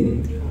báyìí léde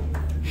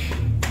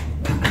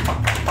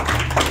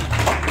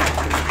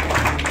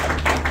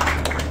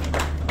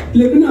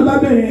lèmi náà bá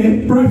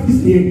bẹ̀rẹ̀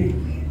practice yẹn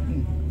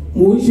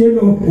mò ń ṣe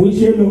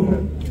lọ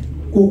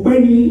kò pẹ́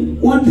ni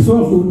wọ́n ti sọ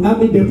fún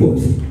army depot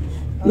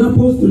náà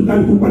post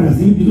olùkàlùkù padà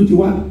sí ibi tó ti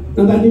wá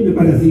náà bá débi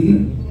padà sí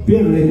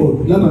pn record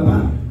lábàbà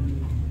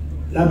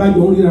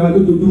làbájọ ń ríra wa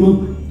lójoojúmọ́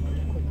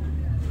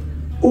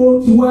ó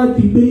ti wá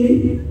di pé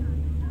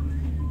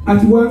a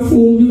ti wá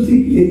fún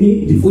music yẹn ní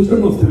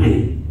devotion of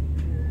time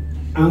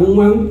àwọn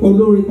wa ń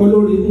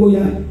kọlórin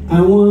bóyá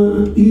àwọn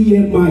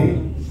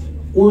EMI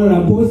wọ́n ra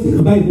bọ́ọ̀sì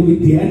kan báyìí fún mi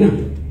Diana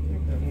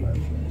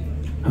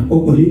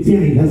àkọ́kọ́ létí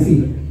àyíká sí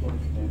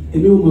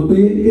èmi ò mọ̀ pé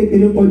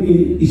kékeré kọ́ ni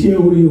iṣẹ́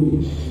orí o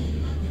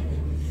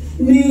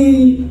ní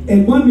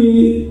ẹ̀gbọ́n mi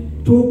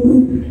tó kú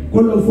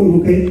kọ́lọ́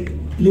fọ̀rùnkẹ́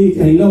lè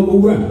Àyìnlá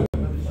Ọmọwúrà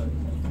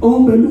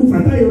òun pẹ̀lú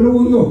Fàtáyọ̀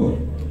olówó yọ̀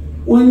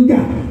wọ́n ń jà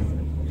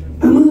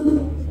àmọ́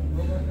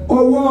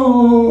ọwọ́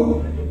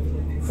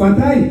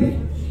Fàtáyì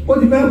ó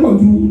ti fẹ́ pọ̀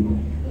ju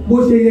bó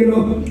ṣe yẹ lọ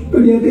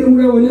lórí ẹgbẹ́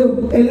ewúrẹ́ wọlé o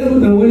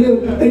ẹlẹ́rùtà wọlé o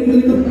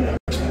ẹni tó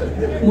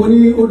mo ní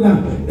ó dà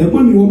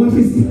ẹ̀gbọ́n mi wọ́n má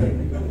fèsì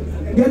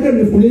gẹ́gẹ́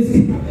bí fúlẹ́sì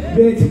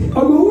bẹ́ẹ̀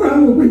Ọmọwúrà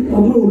ń wò pé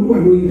ọmọ olúwa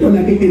lórí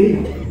tọ́lá kékeré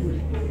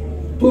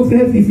tó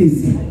fẹ́ fi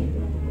fèsì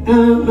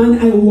And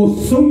I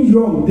was so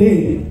young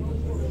then.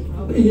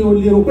 You know,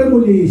 the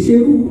people they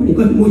share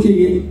because mo ṣe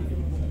yẹ.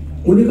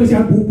 Mo ní kó ṣe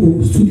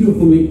àbùkù studio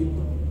fún mi.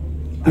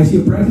 I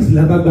ṣe practice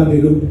lábàgbà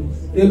mi lọ.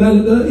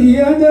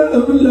 Ìyá dẹ́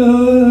ọ̀la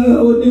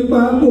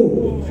onípàkó.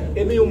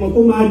 Èmi ò mọ̀ kó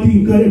máa di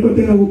nǹkan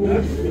rẹpẹtẹ o.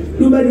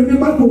 Ló bá di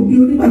onípàkó bí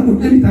onípàkó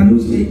tẹ́lẹ̀ ta ló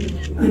ṣe.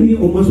 A ní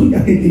ọmọ sójà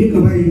kékeré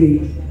kan báyìí ni.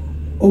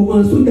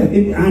 Ọmọ sójà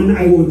kékeré and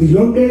I was the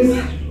youngest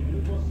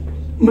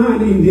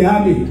man in the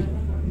army.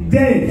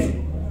 Then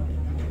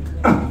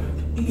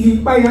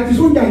ìpayà ti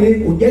sójà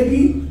yẹn kò jẹ́ kí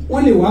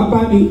wọ́n lè wá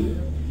bá mi.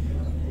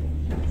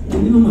 Mo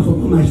ní wọ́n máa sọ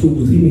pé máa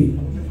ṣòkò sí mi.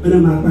 Wọ́n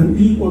náà máa pa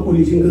bí wọn kò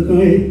lè ṣe nǹkan kan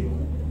ẹ̀.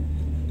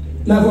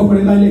 Láfọ̀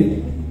ọkùnrin balẹ̀.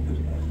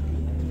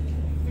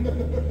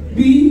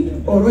 Bí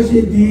ọ̀rọ̀ ṣe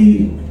di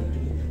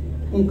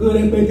nǹkan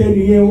rẹpẹtẹ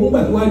nìyẹn o,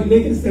 nígbà tó wá di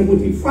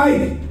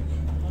 1975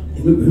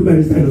 èmi pẹ̀lú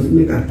Barrister lọ sí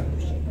Mẹ́kà.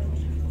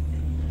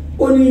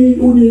 Ó ní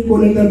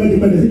Kollington bá ti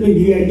padà sí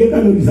Nàìjíríà ẹgbẹ́ ká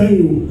lọ design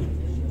o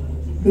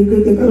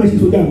kékeré ká má ṣe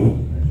sójà mọ́.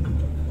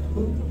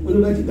 Wọ́n ló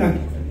bá ti ta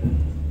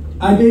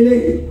Adélé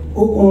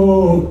ó kọ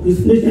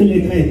destination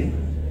letter ẹ̀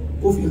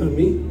ó fi hàn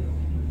mí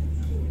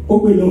ó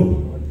gbé lọ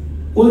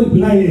ó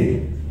reply ẹ̀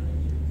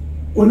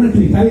wọ́n náà ti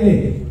retire ẹ̀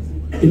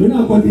èmi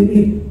náà kọ́ tèmi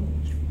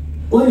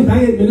wọ́n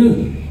retire èmi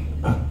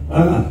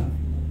náà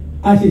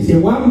a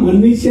ṣẹ̀ṣẹ̀ wá mọ̀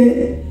níṣẹ́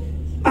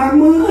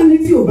àmọ́ ní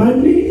tí o bá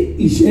ní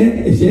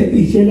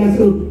ìṣẹ́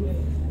lásán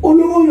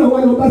olówó yọ wá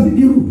lọ bá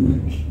Sikiru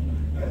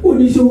ó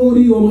ní ṣòwò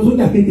rí ọmọ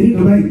sójà kékeré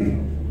kan báyìí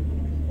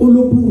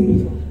olóbùn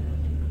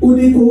ó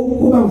ní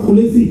kó bá ń fún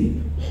lésì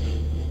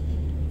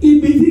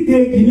ibi tí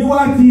kejì ní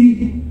wá ti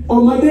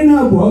ọmọdé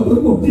náà bọ̀ tó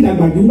kò tí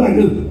dàgbà jùgbà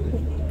náà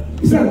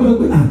iṣẹ́ àkọsọ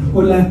pé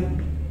Kọ́lá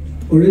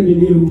ọ̀rẹ́ mi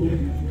ní o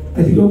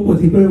àti tó pọ̀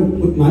sí pé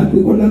màá pé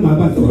Kọ́lá màá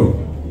bá sọ̀rọ̀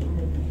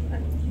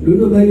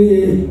lónà bá ní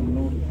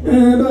ẹ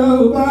bá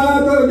o bá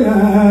tó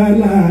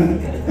dáadáa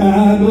ká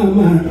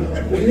máa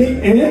ní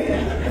ẹ.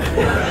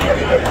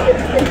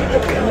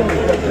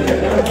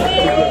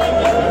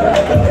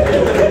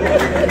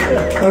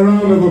 A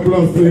round of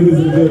applause, ladies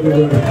and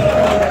gentlemen.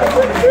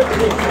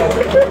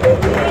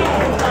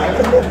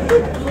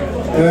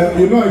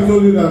 You know, I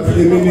told you that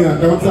Emini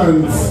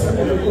accountant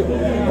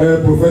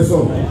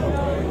professor,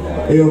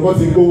 èèyàn kan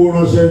ti gbówó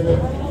ránṣẹ́,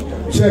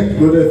 check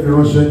ló dẹ̀ fi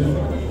ránṣẹ́,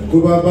 tó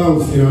bá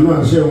bounce èèyàn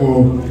náà ṣe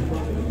wọn.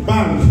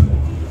 Band,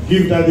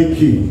 give daddy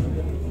key.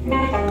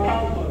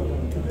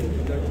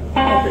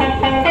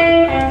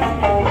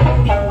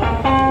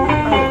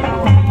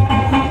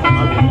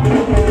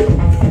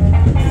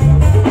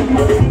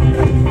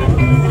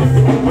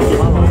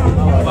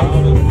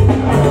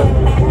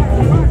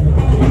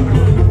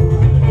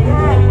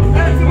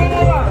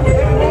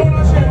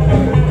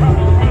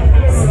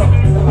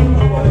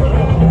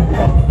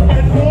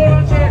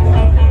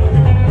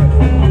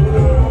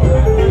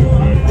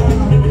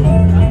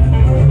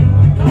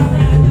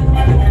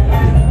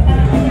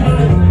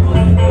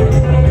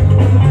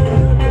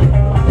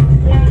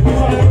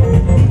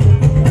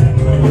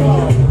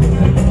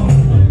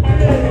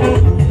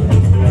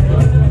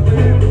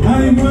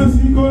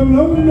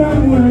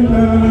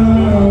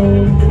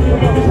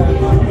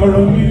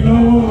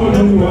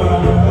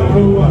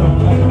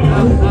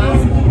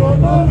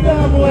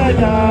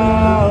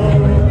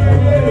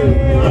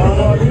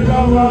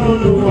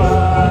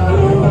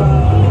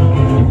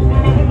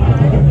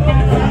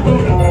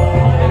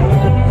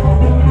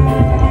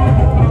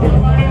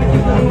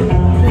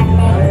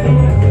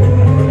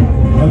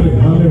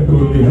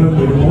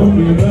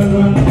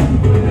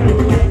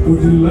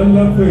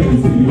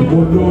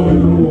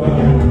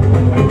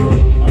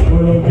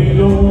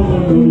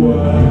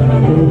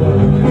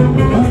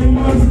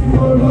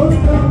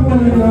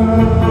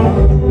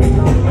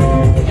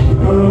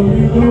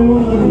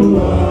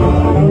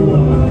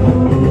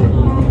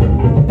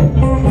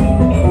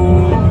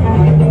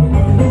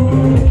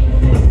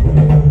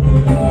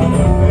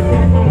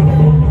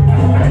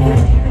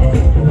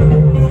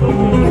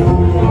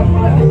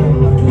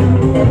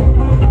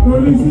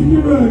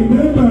 Sikiru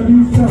Ayinde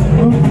Barrister.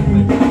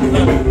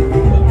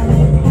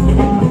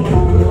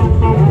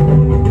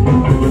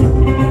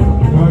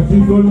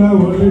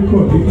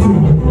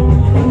 Kollington.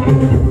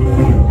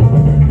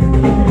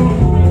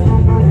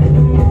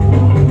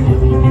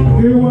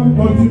 A1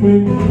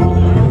 ultimate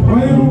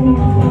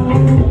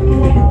Bible.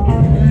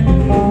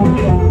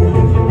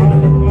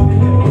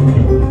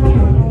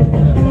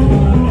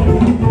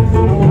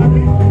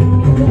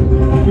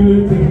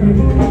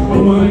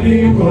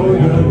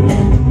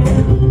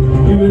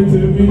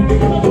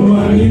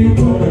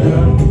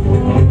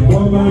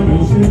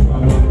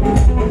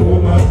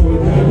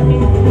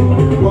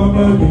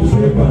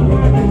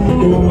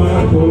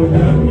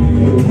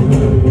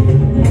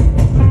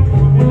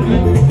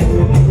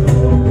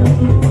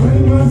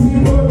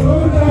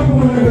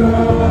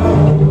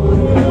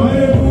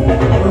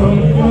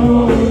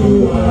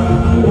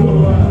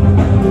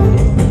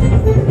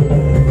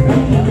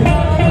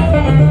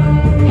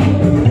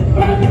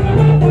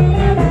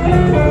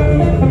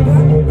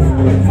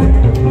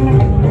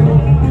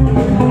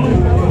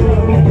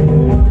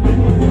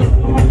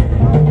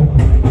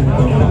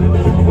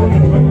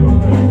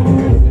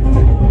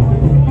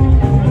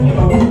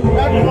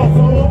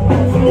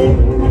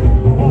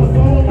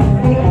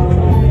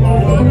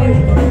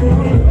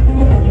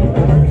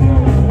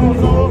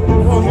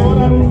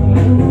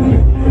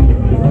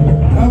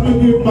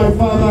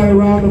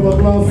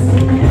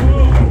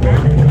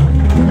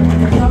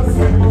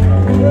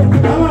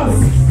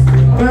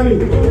 Danny,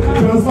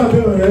 transfer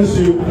the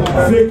issue.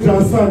 Fake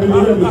transfer, the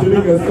leader of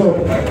the stop.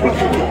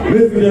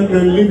 Ladies and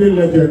gentlemen, living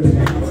legend.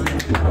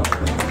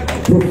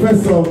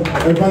 Professor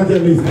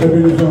Evangelist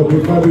Ebenezer.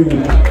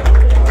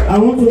 I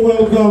want to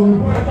welcome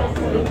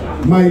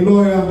my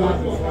lawyer.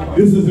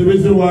 This is the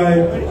reason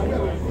why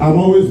I'm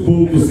always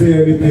bold to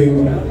say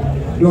anything.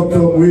 Dr.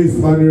 Muiz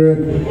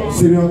Banire,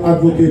 Senior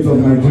Advocate of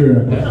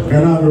Nigeria.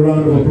 Can I have a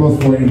round of applause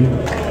for him?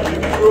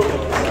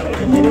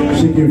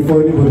 She can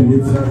for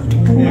anybody.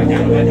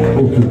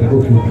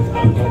 Okay.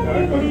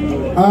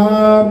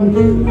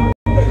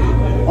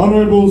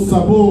 Honorable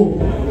Sabo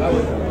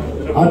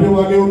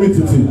Adewale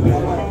Omititi,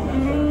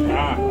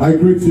 I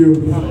greet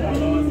you.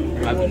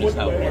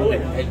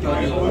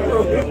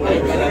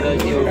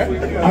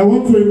 I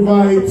want to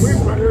invite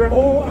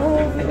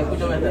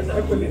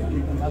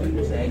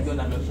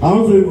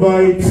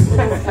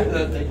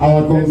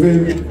our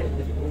convener.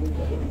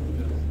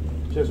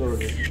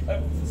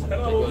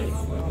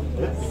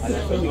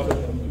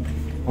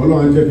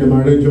 Ọlọ́run jẹ́ kẹ́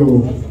máa rẹ́jọ́ o.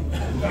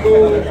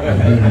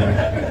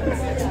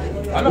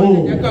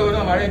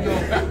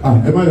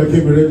 Ẹ má yẹ kí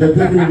mi rẹ́jọ́,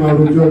 jẹ́ kí mi máa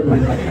rojọ́ ọ̀nà.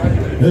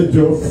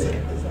 Ẹjọ́.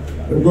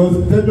 Because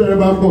tẹ́jọ́ ẹ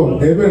bá pọ̀,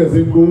 ẹ bẹ̀rẹ̀ sí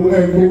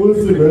gbowó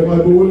sí bẹ̀rẹ̀ máa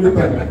gbowó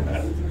níta.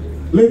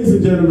 Ladies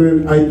and gentlemen,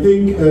 I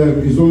think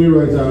it's only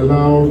right to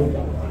allow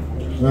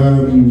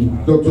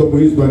Dr.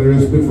 Muiz Banire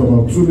to speak for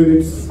about 2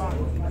 minutes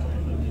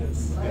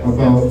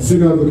about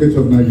Senior Advocate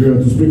of Nigeria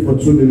to speak for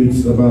 2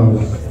 minutes about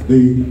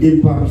the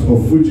impact of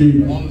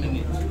Fuji.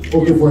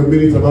 Okay, for a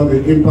minute about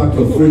the impact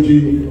of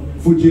Fuji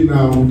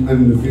now and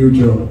in the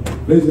future.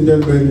 Ladies and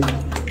gentlemen,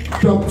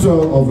 Doctor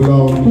of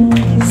Law,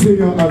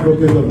 Senior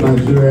Advocate of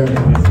Nigeria,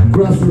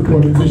 grassroots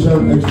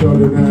politician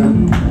extraordinaire,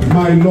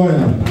 my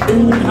lawyer,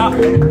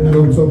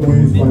 Dr.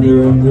 Muiz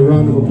Banire. A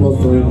round of applause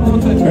for him.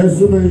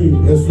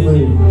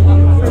 Esumei.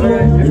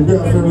 Ibe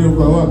afẹ́mi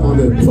ọkọ̀ àwọn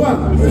àkọọ́lẹ̀.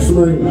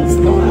 Esumei.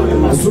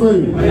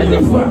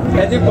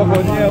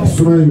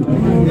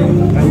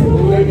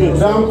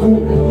 Danku.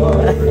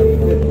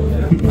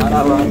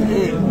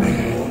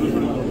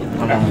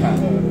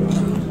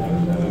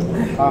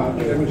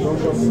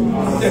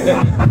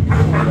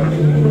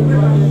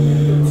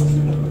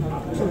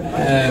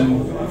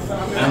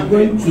 I'm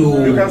going to.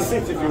 You can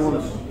sit if you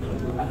want.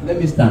 Let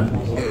me start.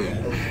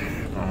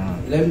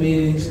 Let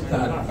me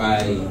start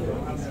by.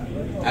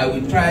 I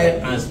will try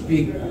and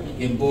speak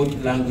in both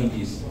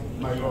languages,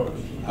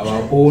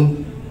 our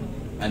own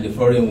and the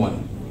foreign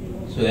one.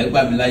 So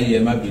ẹgbàá mi láyé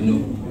ẹ má bínú.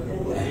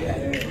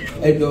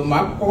 Ẹjọ́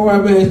máa kọ́ wá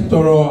bẹ́ẹ̀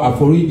tọrọ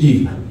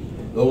àforíjì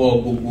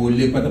lọ́wọ́ gbogbo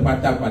ilé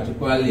pátápátá,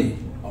 particularly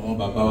àwọn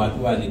bàbá wa tó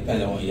wà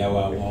níkàlẹ̀, àwọn ìyá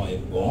wa, àwọn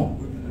ẹ̀gbọ́n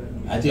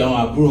àti àwọn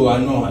àbúrò wa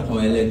náà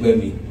àtàwọn ẹlẹgbẹ́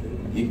mi.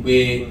 Ìpè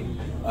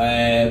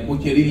kó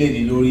kéré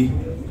léde lórí.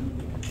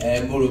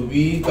 Mo rò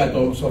bí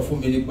gbàtọ̀ sọ fún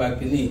mi nípa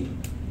kínní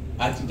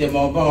àti jẹ́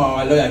máa bá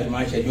àwọn lọ́ọ̀yà tó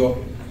máa ṣẹjọ́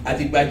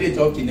àti gba date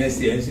up to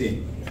next year ṣe.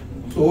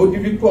 So ó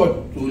difficult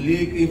tó lé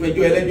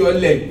ìfẹjọ́ ẹlẹ́jọ́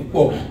lẹ̀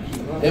púpọ̀.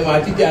 Máa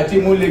ti jẹ́ àti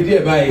mú lé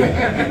díẹ̀ báyìí.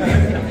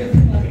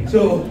 So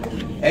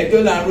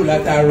ẹjọ́ là ń rò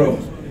látàárọ̀.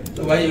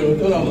 So wáyé irun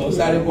tó náà mo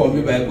sáré pọ̀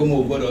mi báyìí pé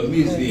mo gbọ́dọ̀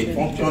miss a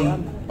function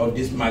of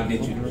this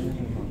magnitude.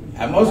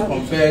 I must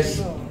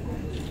confess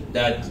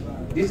that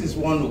this is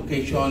one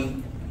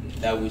occasion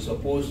that we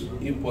suppose,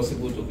 if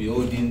possible, to be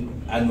holding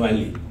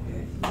annually.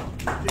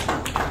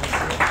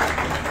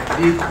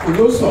 The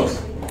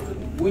Colossus,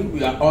 which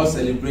we are all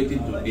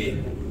celebrating today,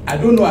 I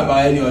don't know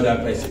about any other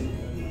person,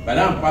 but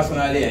I'm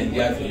personally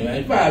endeared to him.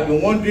 In fact, I've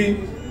been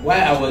wondering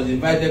why I was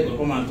invited to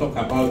come and talk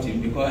about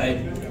him, because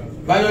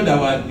Bayo that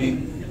was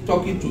been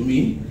talking to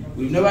me,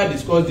 we've never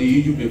discussed the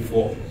issue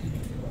before.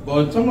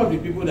 But some of the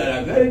people that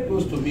are very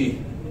close to me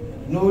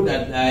know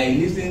that I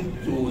listen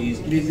to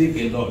his music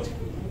a lot.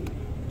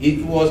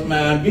 It was my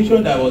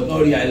ambition that was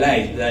not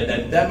realized that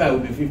at the time I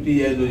would be 50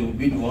 years old, he would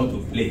be the one to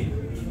play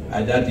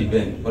at that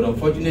event. But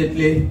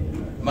unfortunately,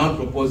 man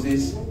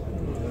proposes,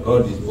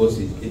 God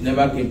disposes. It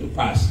never came to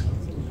pass.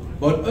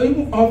 But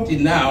even up till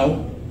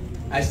now,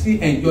 I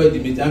still enjoy the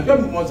meeting. I'm sure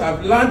we must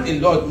have learned a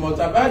lot,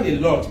 must have heard a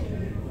lot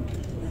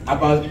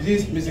about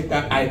this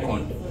musical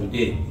icon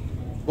today.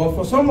 But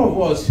for some of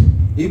us,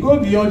 it goes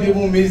beyond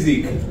even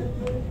music.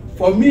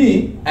 For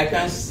me, I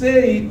can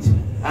say it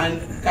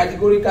and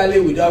categorically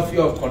without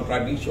fear of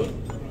contradiction,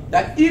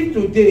 that if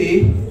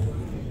today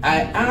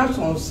I have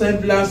some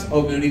semblance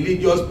of a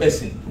religious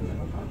person,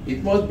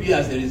 it must be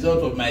as a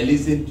result of my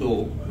listening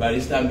to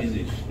barrister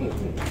music.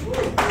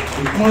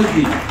 It must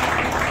be.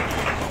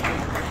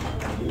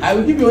 I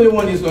will give you only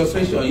one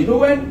illustration. You know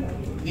when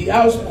the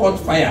house caught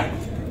fire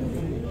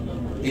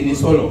in his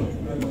solo,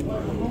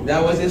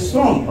 there was a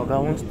song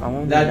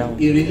that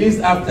he released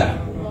after,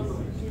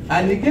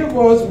 and he gave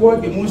us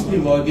what the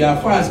Muslim or the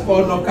Afars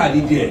call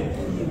Nokali.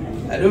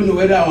 I don't know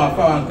whether I'm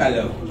Afar and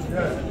Kalel.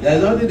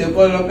 There's nothing they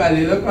call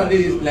Nokali. Nokali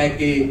is like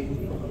a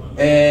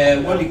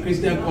what the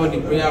Christian call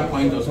the prayer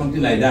point or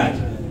something like that.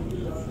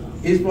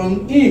 It's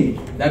from him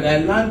that I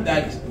learned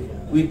that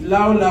with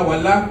Laula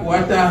Wala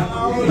Kuata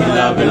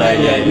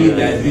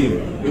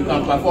you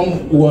can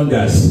perform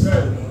wonders.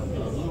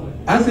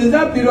 And since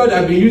that period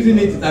I've been using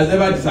it, it has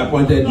never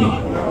disappointed me.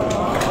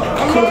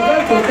 So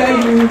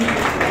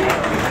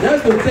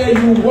just to tell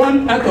you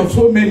one out of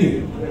so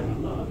many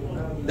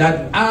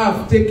that I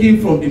have taken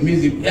from the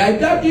music. I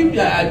doubt if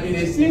there had been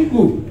a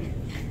single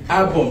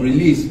album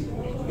released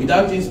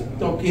without it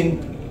talking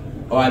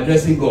or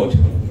addressing God.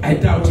 I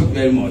doubt it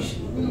very much.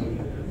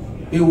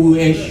 It will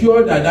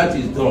ensure that that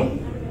is done.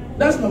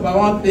 That's number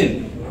one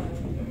thing.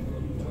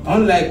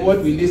 Unlike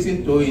what we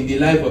listen to in the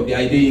life of the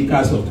Ayinde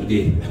of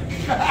today.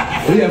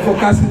 We are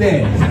focused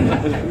there.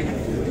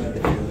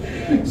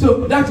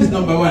 So that is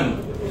number one.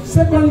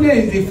 Secondly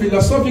is the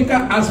philosophical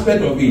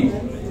aspect of it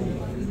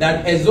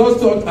that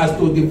exhausts us as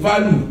to the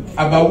value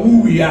about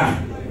who we are.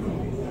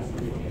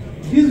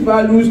 These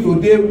values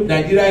today,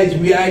 Nigeria is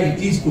where it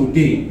is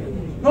today.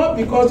 Not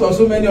because of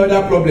so many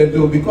other problems,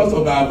 though, because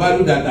of our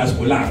value that has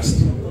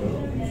collapsed.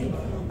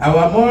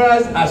 Our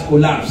morals has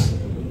collapsed.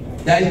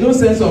 There is no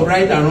sense of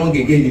right and wrong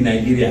again in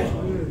Nigeria.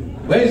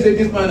 When you say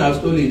this man has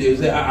stolen, they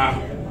say,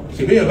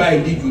 she may buy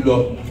a deed you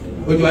law.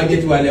 What do I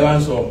get to a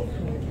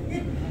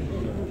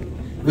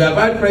We have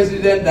had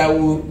president that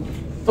will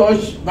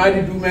touch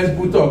married women's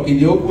buttock in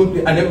the open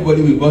and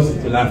everybody will burst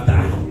into laughter.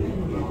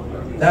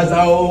 That's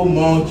how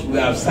much we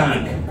have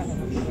sunk.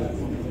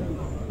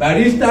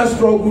 Barrister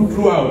struggled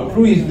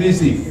through his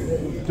music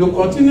to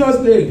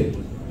continuously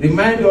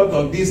remind us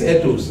of this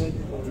ethos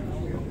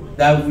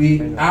that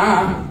we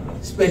are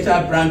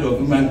special brand of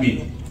human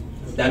being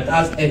that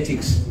has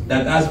ethics,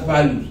 that has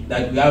values,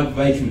 that we have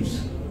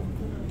virtues.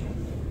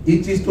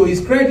 It is to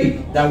his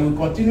credit that we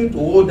continue to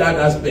hold that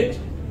aspect.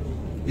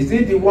 Is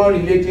it the one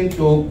relating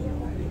to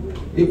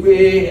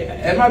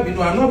I'm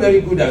not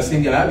very good at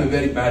singing, I have a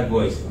very bad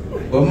voice.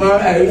 But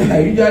I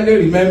usually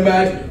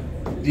remember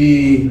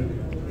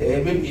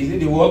is it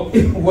the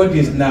what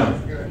is now?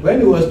 When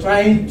he was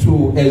trying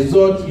to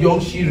exhort young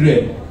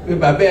children,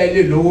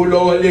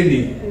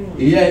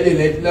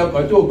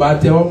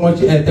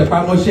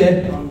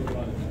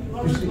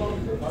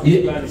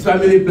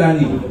 family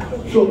planning.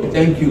 So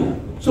thank you.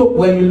 So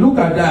when you look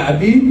at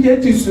that,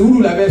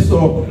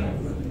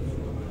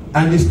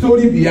 and the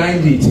story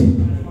behind it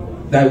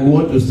that we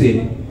want to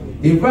say.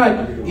 In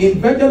fact, in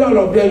virtually all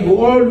of them, you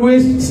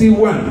always see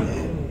one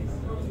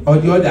or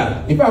the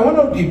other. In fact, one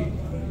of the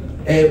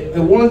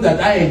ones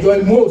that I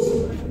enjoy most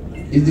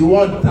is the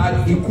one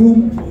that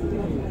Iku,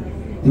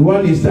 the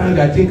one he sang,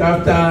 I think,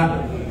 after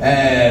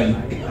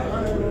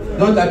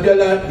not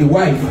Abiola, the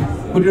wife,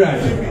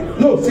 Kudirat.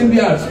 No,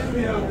 Sylvia.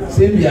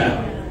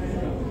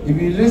 If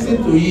you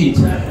listen to it,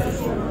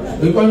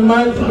 because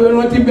man,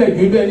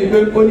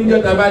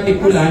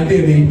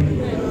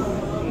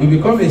 you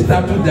become a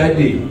statue that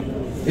day.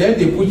 Then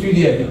they put you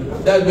there.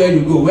 That's where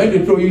you go. When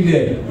they throw you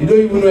there, you don't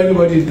even know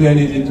anybody is doing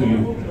anything to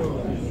you.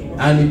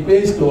 And it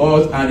pains to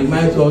us and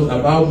reminds us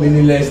about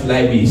meaningless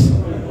life is.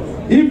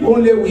 If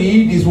only we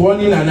heed this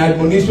warning and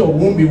admonition,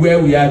 we won't be where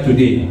we are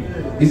today.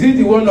 Is it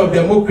the one of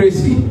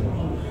democracy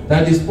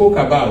that he spoke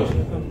about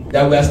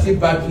that we are still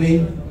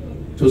battling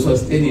to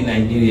sustain in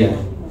Nigeria?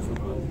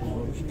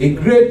 A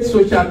great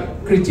social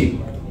critic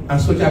and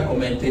social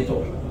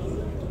commentator.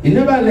 He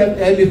never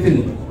left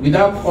anything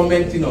without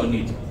commenting on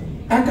it.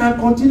 I can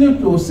continue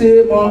to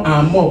say more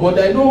and more, but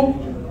I know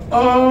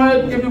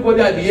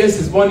everybody at the yes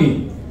is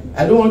money.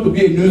 I don't want to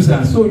be a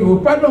nuisance, so you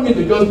will pardon me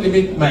to just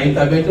limit my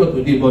intervention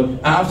today, but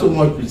I have so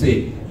much to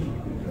say.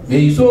 May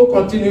you so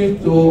continue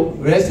to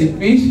rest in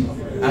peace,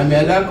 and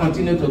may Allah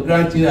continue to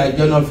grant you a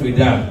journey of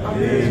freedom.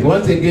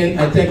 Once again,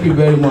 I thank you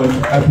very much.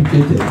 I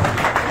appreciate it.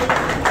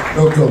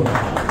 Doctor,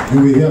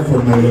 you will hear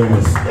from my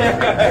lawyers.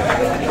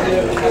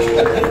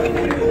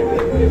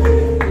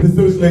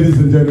 Distinguished ladies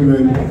and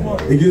gentlemen,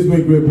 it gives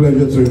me great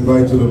pleasure to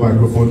invite to the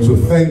microphone to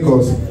thank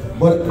us.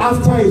 But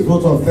after his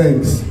vote of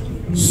thanks,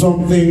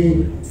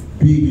 something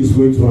big is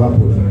going to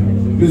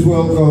happen. Please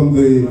welcome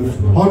the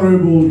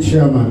Honorable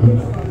Chairman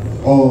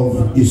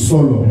of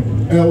Isolo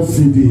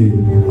LCD,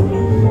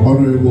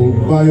 Honorable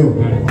Bayo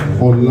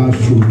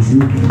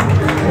Olashoju.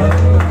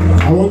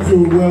 I want to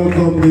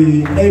welcome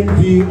the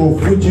MD of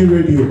Fuji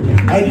Radio.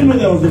 I didn't know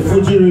there was a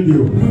Fuji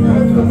Radio.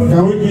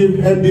 Can we give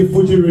MD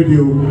Fuji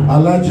Radio,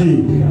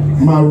 Alhaji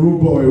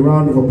Marubo, a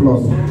round of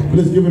applause?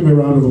 Please give him a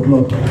round of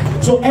applause.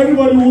 So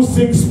everybody who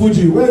sings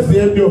Fuji, where's the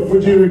MD of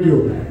Fuji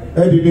Radio?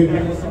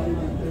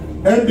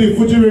 MD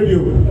Fuji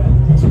Radio.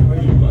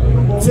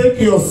 Take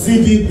your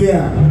CD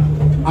there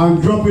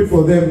and drop it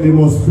for them. They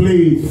must play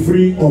it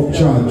free of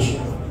charge.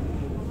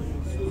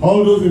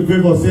 All those in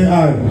favor say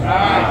aye.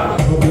 Aye.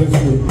 God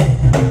bless you.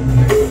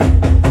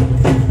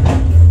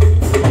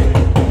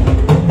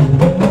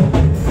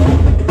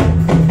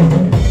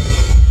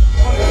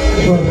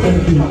 Well,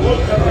 thank you.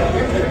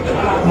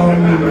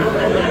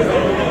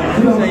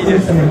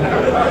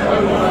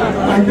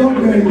 My young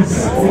man is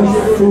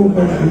just so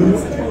much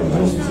just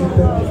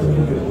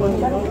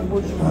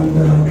and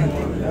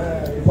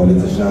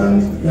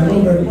politicians, they are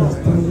not very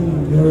understanding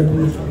of the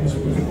origins of these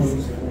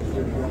protocols.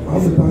 I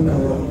want to thank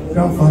our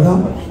grandfather,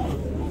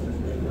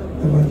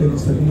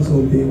 Ebenezer,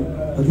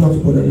 I do have to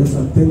put a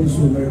lesson. Thank you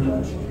so very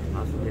much.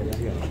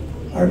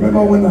 I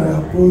remember when I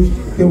approached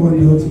K1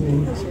 the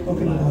Ultimate,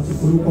 talking about the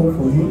Kollington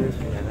for him.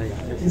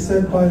 He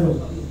said,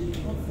 "Pilot,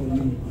 for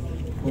me,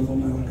 but for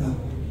my God.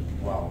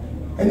 Wow.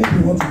 Anything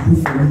you want to do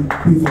for me,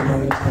 do it for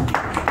Barrister."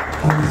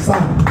 And sir,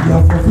 you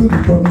have fulfilled the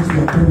promise you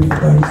have told me for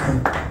Barrister.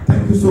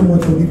 Thank you so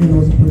much for giving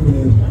us the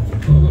privilege.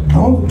 I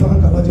want to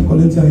thank Alhaji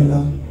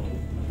Kollington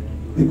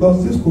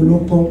because this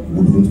Kollington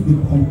wouldn't be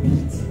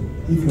complete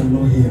if you are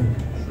not here.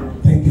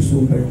 Thank you so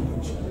very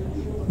much.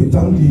 We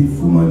thank the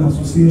Fullman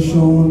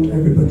Association,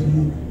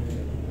 everybody.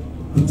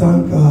 We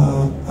thank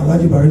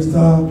Alhaji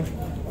Barrister,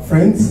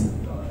 friends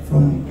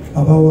from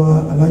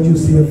Abawa, Alhaji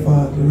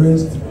CFA, the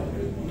rest.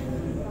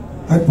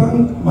 I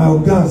thank my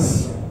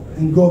ogas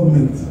in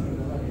government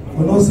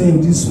for not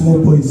saying these small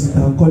boys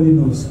that are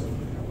calling us.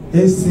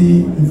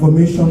 AC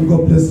Information,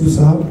 God bless you,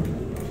 sir.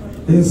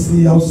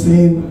 AC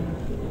Housing,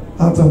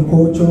 Art and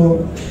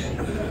Culture,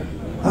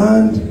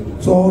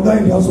 and to our guy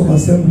in the House of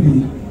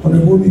Assembly,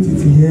 Honorable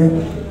Mititi here,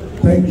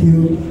 thank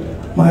you.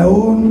 My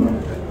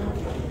own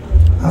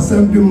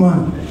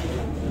assemblyman,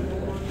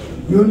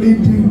 Yoli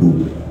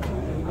Dibu,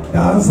 the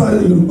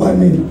answer Yoruba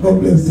name,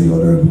 God bless you,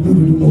 Honorable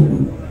Dudu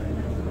Mogu.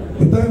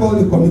 We thank all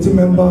the committee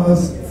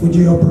members,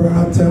 Fuji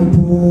Opera,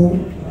 Temple,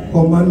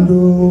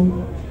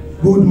 Commando,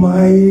 Gold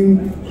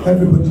Mine,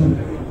 everybody.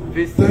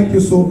 Thank you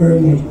so very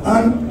much.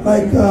 And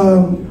like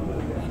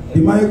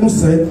the Michael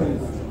said,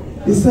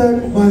 he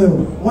said, "Bayo,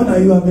 when are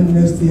you having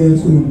next year?"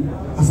 So,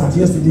 as at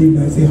yesterday,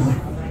 I say,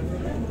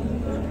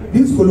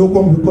 this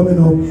colloquium will be coming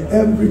up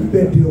every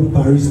birthday of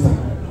Barrister.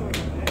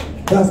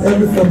 That's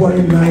every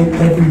February 9th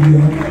every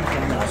year.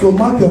 So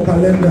mark your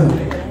calendar.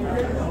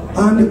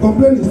 And the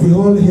complaint is the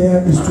hall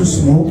here is too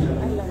small.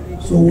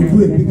 So we'll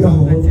do a bigger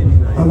hall.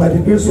 And by the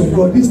grace of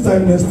God, this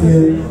time next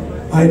year,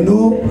 I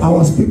know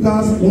our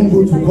speakers won't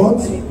go to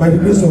court by the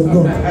grace of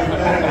God.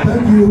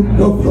 Thank you,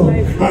 Doctor.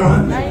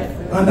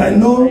 And I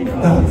know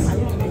that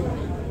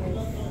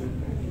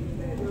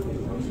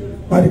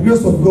by the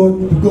grace of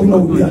God, the governor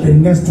will be at the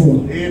next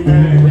one.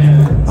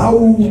 I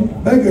will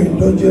beg your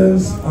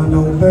indulgence and I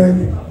will beg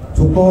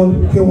to call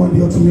K1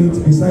 the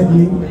Ultimate beside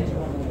me.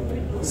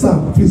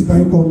 Sir, please can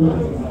you come?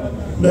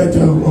 But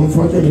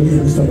unfortunately,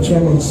 Mr.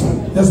 Chairman, sir.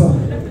 Yes, sir.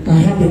 I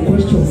have a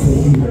question for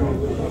you.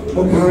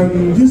 Okay.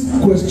 And this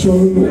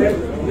question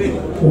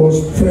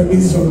was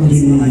premised on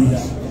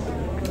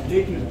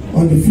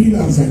the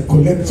feelings I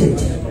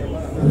collected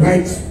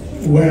right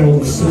where I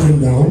was sitting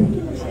down.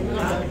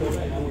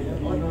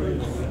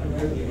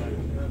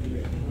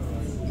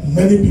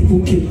 Many people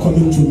keep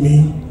coming to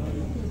me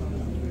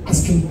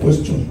asking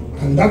questions,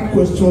 and that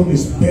question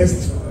is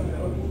best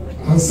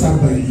answered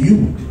by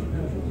you,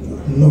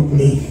 not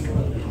me.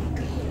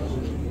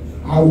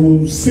 I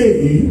will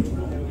say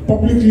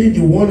publicly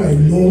the one I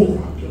know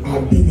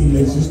have been in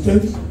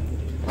existence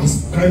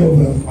as kind of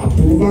an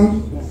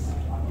approval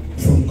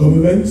from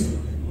government.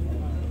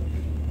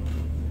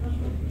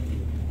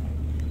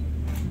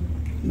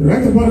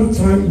 Right about the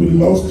time we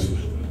lost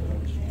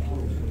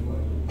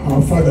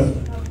our father,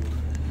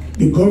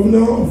 the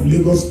governor of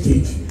Lagos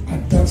State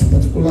at that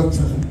particular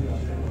time,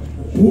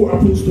 who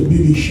happens to be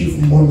the chief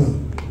mourner,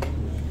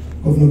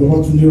 Governor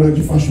Babatunde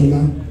Raji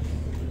Fashola,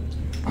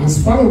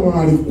 as part of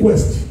our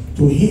request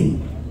to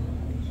him,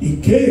 he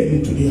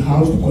came to the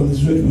house to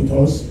commiserate with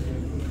us,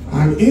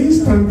 and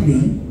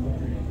instantly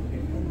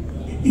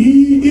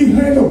he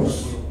heard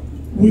us.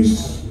 We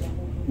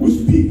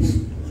speak,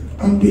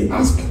 and we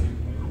ask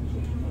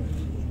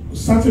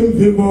certain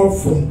favor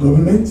from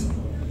government,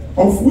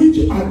 of which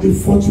at the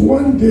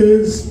 41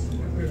 days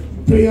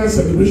prayer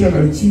celebration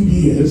at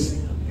TBS,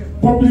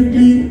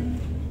 publicly,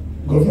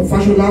 Governor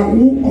Fashola,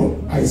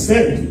 who I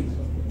said,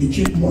 the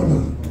chief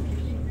mourner,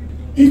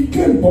 he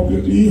came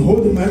publicly,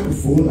 hold the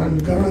microphone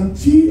and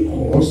guarantee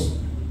us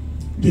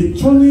the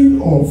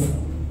turning of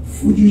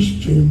Fuji's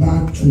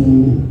chamber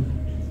to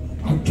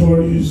a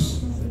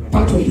tourist,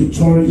 part of the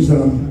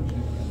tourism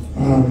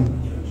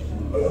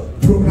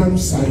program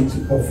site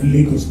of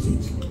Lagos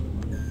State.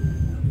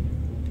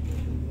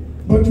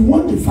 But the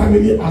one the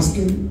family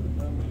asking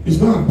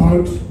is not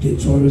about the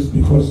tourists,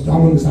 because that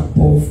one is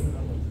above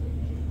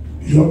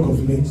your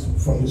government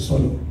from the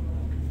solo.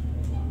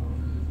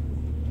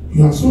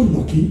 You are so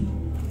lucky,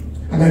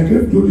 and I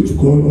give glory to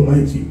God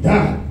Almighty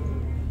that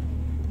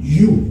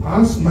you,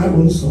 as my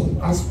own son,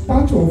 as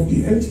part of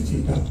the entity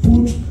that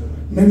put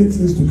many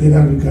things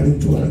together regarding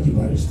to Alhaji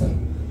Barrister,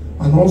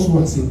 and also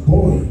as a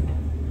boy,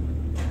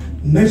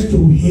 next to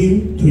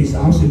him, to his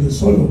house in the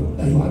solo,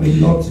 that you have a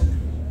lot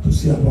to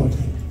say about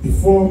him.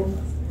 Before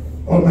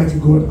Almighty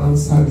God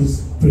answer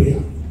this prayer,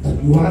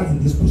 that you are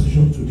in this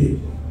position today,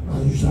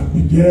 and you shall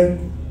be there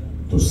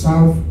to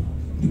serve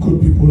the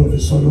good people of the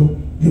solo,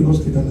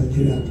 Lagos State and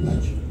Nigeria at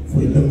large, for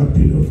a longer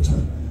period of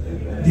time.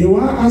 They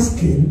were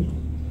asking,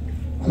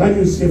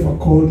 Alhaji Sefa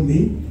called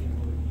me,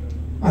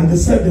 and they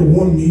said they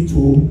want me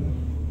to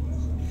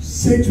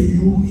say to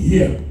you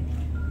here.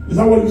 Is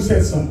that what you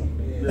said, sir?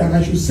 That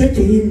I should say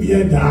to him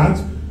here that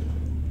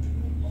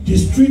the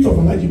street of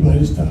Alhaji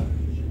Barrister,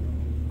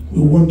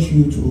 we want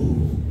you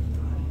to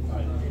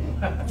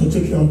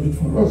take care of it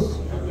for us.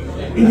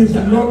 It is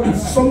not,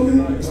 it's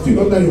something still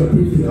under your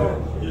purview.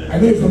 I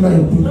know it's under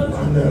your book,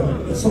 and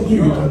it's something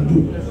you can do.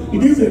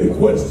 It is a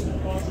request.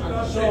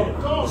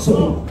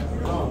 So,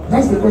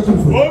 that's the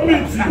question for you.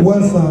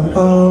 Well, sir,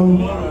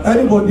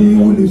 anybody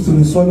who lives in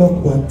the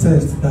Solok will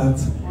attest that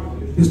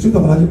the street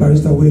of Ayinde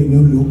Barrister where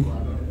you look,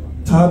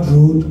 Third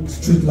Road,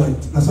 street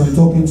light, as I'm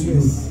talking to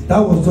you, that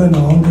was done in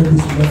our 100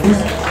 days in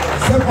office.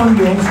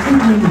 Secondly, on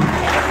street money,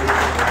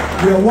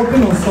 we are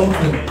working on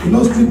something. You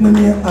know, street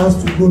money has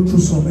to go through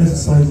some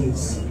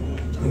exercises,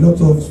 a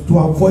lot of, to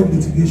avoid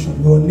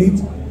litigation. We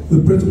need, we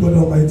pray to God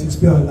Almighty,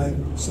 spare our life,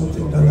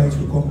 something that light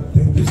will come.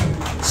 Thank you, sir.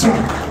 Sir,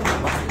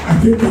 I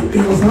think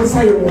it was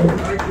answer your one.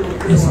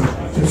 Yes, sir.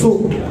 So,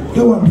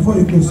 okay, one before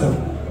you go, sir.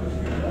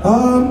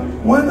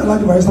 When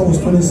Ayinde Barrister was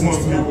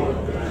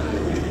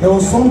 2016, there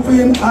was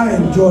something I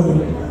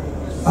enjoyed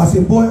as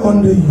a boy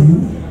under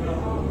you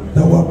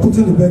that we were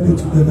putting the birthday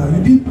together.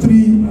 You did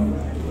 3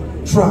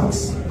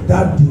 tracks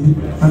that day,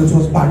 and it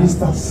was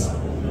Barristers.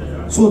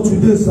 So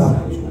today, sir,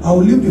 I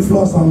will leave the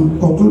floor as I'm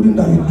concluding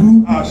that you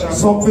do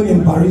something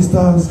in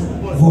Barristers'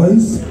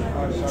 voice,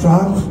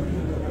 track.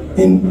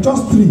 In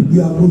just 3, we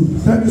are good.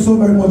 Thank you so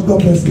very much. God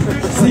bless you.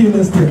 See you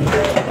next year.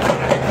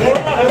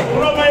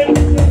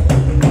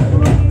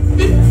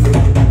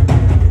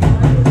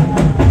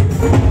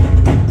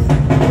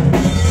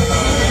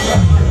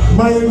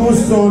 My good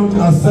son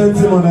has sent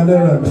him on an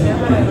errand.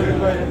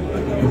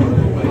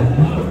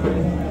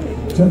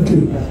 Thank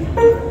you.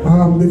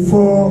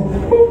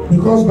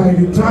 Because by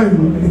the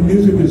time the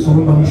music is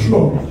on, I'm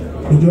sure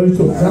majority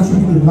of that will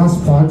be the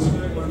last part.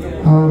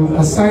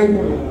 Aside,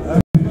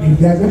 if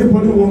there's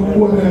anybody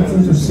who has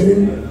anything to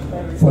say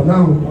for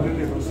now,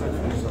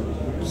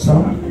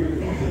 sir.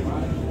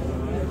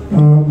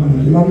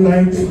 Long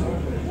night.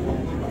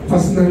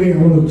 Personally, I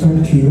want to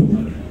thank you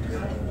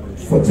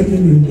for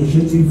taking the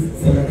initiative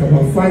for like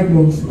about 5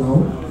 months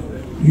now.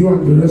 You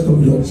and the rest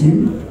of your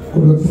team,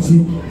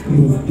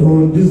 you've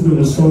done this is the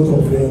result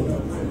of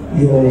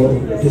your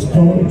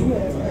disturbed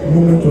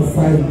moment of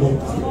 5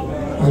 months.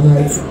 And I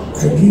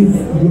give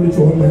glory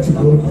to Almighty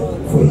God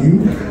for you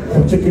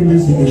for taking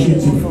this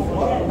initiative.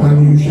 And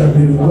you shall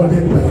be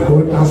rewarded by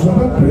God as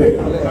well as pray.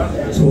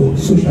 So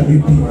shall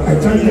it be. I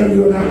thank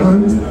every other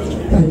hand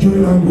that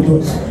join hand with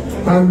us.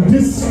 And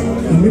this,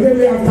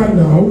 immediately after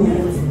now,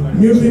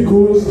 music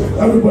goes,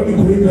 everybody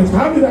going.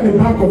 Have it at the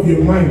back of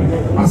your mind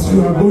as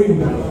you are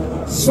going.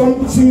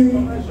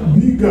 Something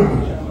bigger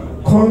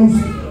comes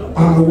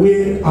our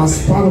way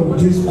as part of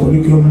this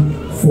Kollington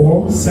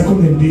for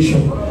 2nd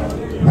edition.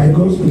 By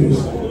God's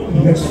grace,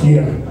 next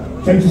year.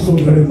 Thank you so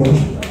very much.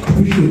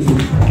 Appreciate you.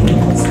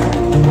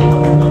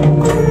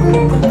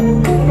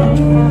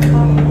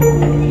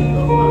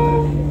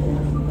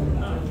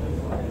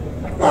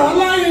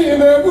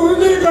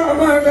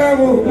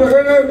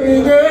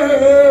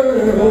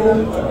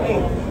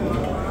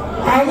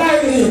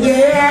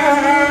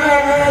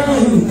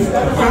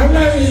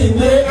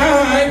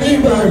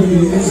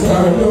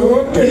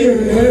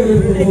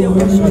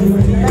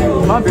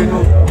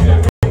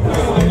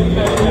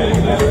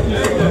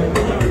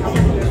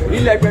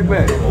 Ilé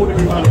pẹpẹ.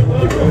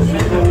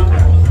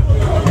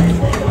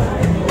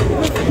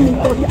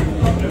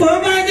 Tó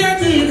bá jẹ́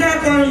ti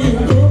ìkákọ̀ọ́yìn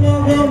tó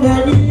gbọ́gbọ́ bọ̀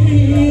ní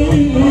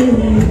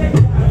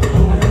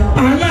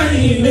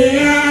Aláìndé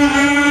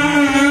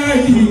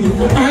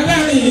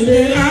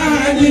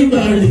Ayinde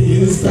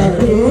Barrister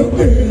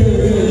lókè.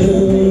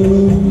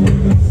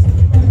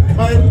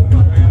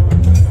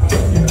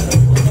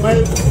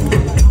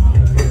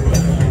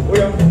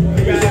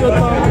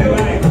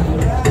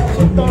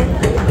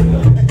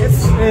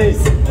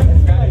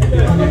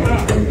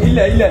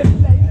 Ilé.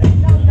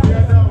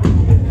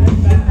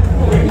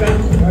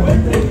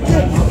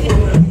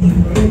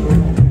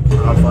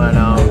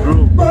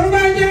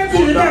 Bọ́lá jẹ́ ti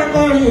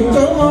ìkákọ̀ọ́yìn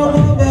tó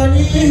gbọ́gbọ́ bọ̀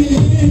ní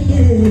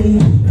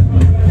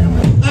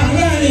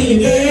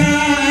Aláìndé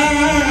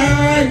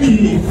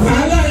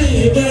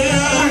Ayinde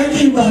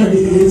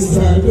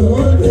Barrister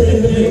lókè.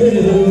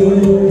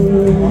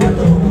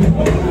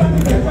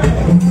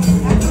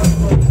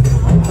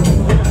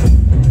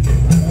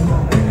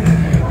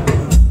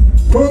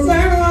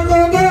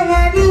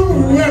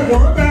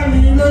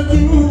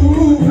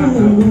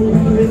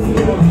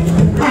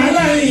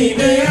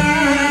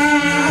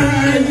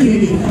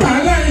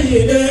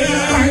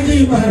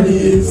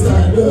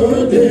 Barrister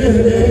lóde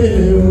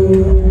o.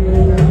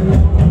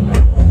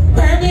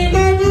 Ẹni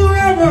tó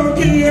dúró bò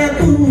kí ẹ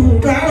kú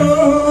ká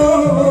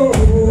o.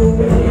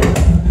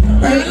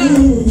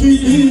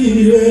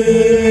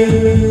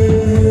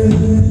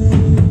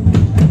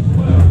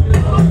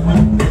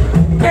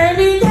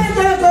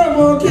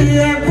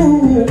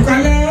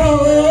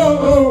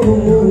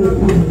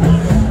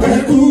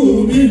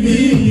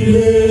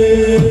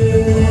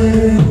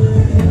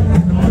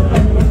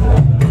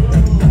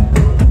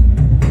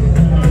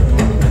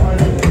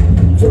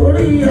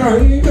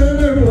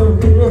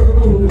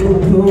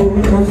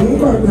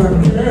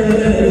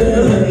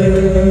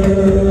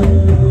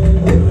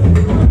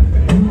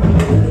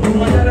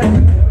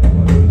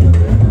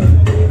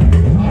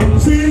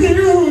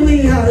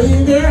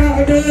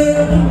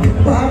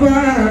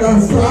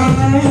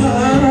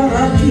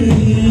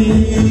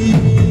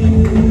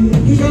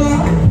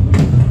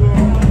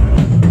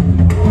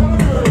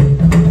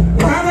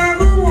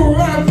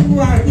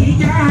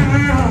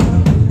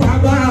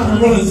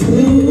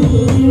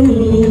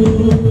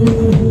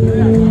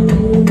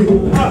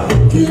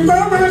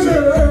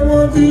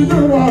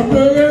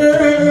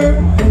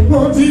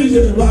 ti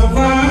ṣe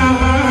bàbá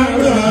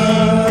rà.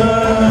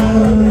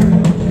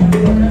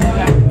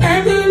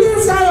 Ẹni ní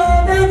sáyọ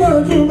mẹ́mọ̀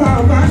ju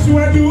bàbá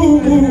síwájú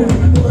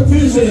mo ti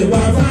ṣe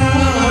bàbá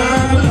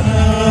rà.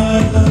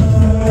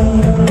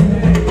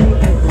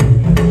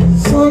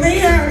 Sọ̀rí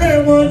àrẹ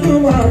mo ju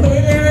bàbá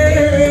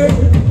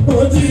mo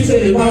ti ṣe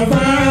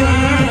bàbá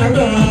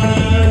rà.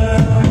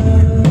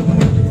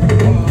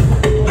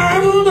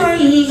 Àrùnà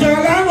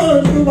ìṣọ̀lá mo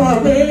ju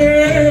bàbá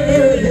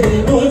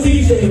mo ti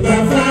ṣe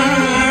bàbá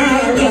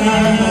rà.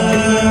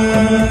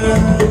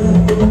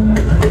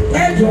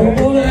 Ẹjọ́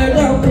mo rẹ̀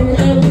dákun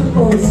ẹ̀kú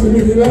kan sí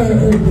mi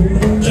lẹ́nu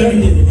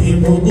ẹ̀yìn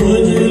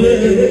ìmọ̀gbọ́njẹ́lẹ̀.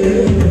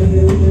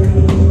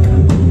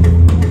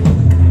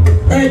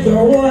 Ẹ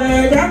jọ̀wọ́ ẹ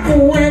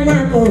dákun ẹ má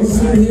kàn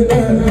sí mi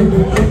lẹ́nu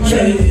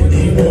ẹ̀yìn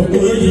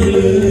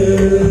ìmọ̀gbọ́njẹ́lẹ̀.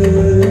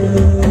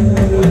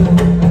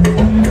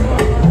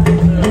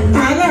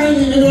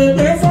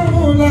 Aláìlègbè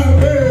fọ́múlà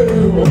bẹ́ẹ̀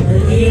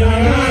ẹ̀yìn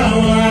ara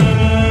wa.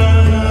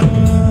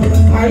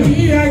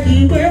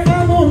 Àyíyájígbé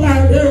fọ́múlà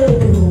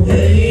bẹ́ẹ̀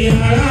ẹ̀yìn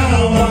ara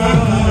wa.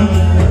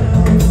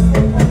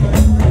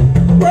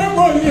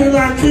 Gbogbo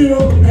ìlà kí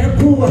o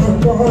ẹkú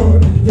àpọ̀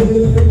ìdè.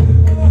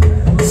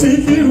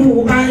 Sikiru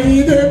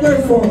Ayinde gbé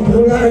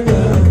fọ́múlà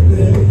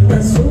jáde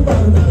ẹ̀sùn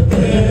bàbá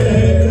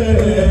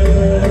bẹ́ẹ̀.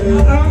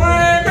 Àwọn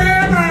ẹgbẹ́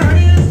máa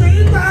rí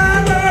síta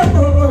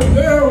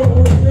lóde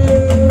òde.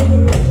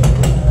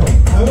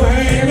 Àwọn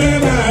ẹgbẹ́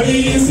máa rí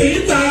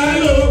síta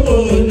lóde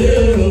òde.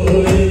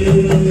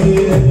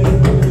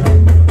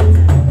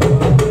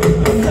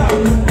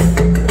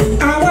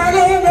 Àwa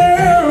ló lé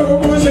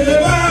òun ṣe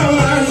bá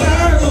wa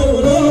ṣáàtò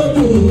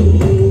lódù.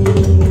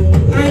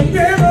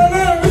 Àìdé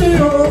olórí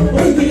o,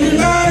 òbí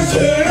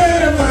láṣẹ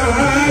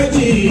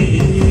fàájì.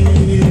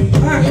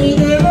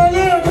 Àìdé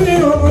olórí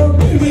o,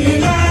 òbí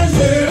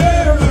láṣẹ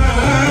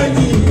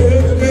fàájì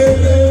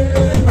kékeré.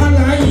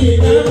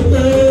 Aláìdé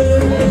pé,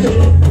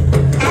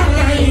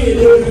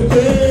 aláìdé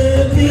pé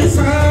kí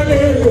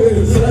sáré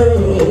ṣe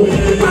òwe.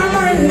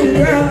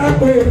 Aláìdé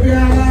àpèbí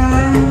ara.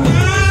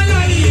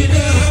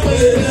 Aláìdé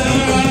àpèbí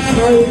ara.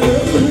 Àìdé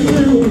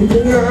ìlú ní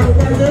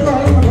àgbàdé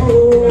lọ́wọ́ o.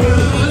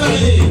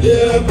 Aláìdé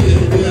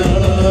àpèbí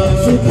ara.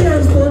 Ṣùkí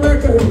ẹ̀sọ́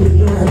lẹ́kẹ̀ẹ́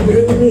ìlú àgbé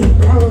mi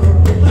kan.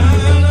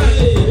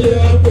 Aláìdé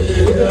àpèbí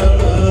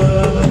ara.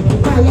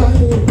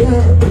 Aláìdé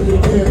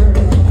àpèbí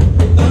ara.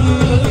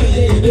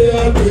 Aláìdé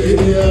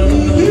àpèbí ara.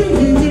 Ìdí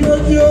tí mo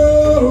jẹ́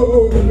ooo,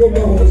 mo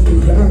bá wọn sì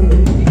dáná.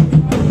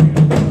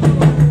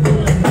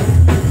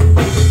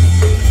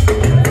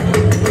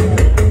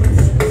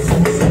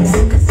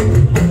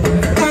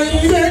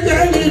 Àyìndé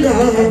jẹ́ nígbà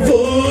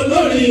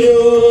fólórí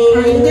o.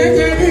 Àyìndé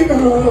jẹ́ nígbà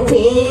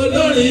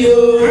fólórí o.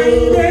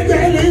 Àyìndé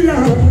jẹ́ nígbà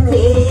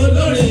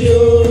fólórí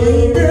o.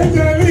 Àyìndé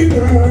jẹ́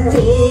nígbà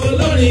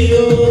fólórí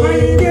o.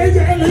 Àyìndé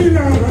jẹ́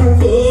nígbà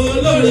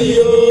fólórí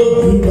o.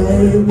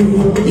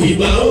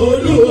 Ìbà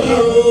Olúwa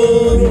o.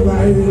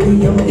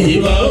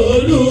 Ìbà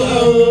Olúwa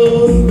o.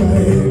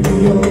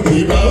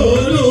 Ìbà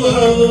Olúwa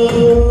o.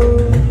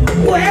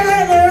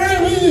 Wẹ́rẹ́wẹ́rẹ́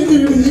mi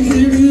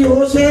kìrìkìrì ó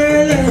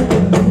ṣẹlẹ̀.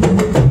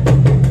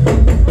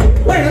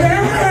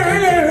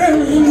 Wẹ́rẹ́wẹ́rẹ́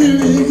mi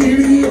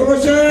kìrìkìrì ó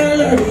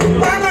ṣẹlẹ̀.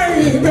 Bàbá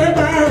ìgbẹ́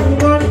bá ń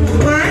bọ̀,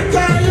 máa ń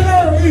jáyé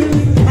orí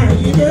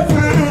Àyìndé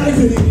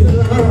fàájì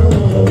náà.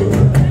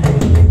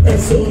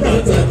 Ẹ̀sùn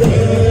bàtà bẹ́ẹ̀.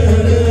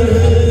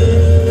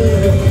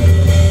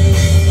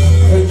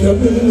 Ẹ̀jẹ̀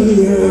mi ni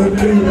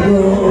ẹ̀kún bọ̀.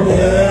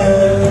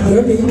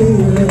 Ẹ̀jẹ̀ mi ni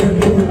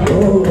ẹ̀kún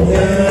bọ̀.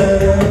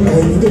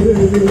 Àyìndé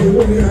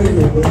orí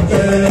ayọ̀.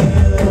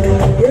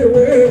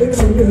 Ewé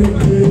tí mi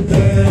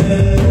gbé.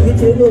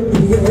 Nítorí òbí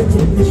ẹ̀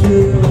tún ṣe.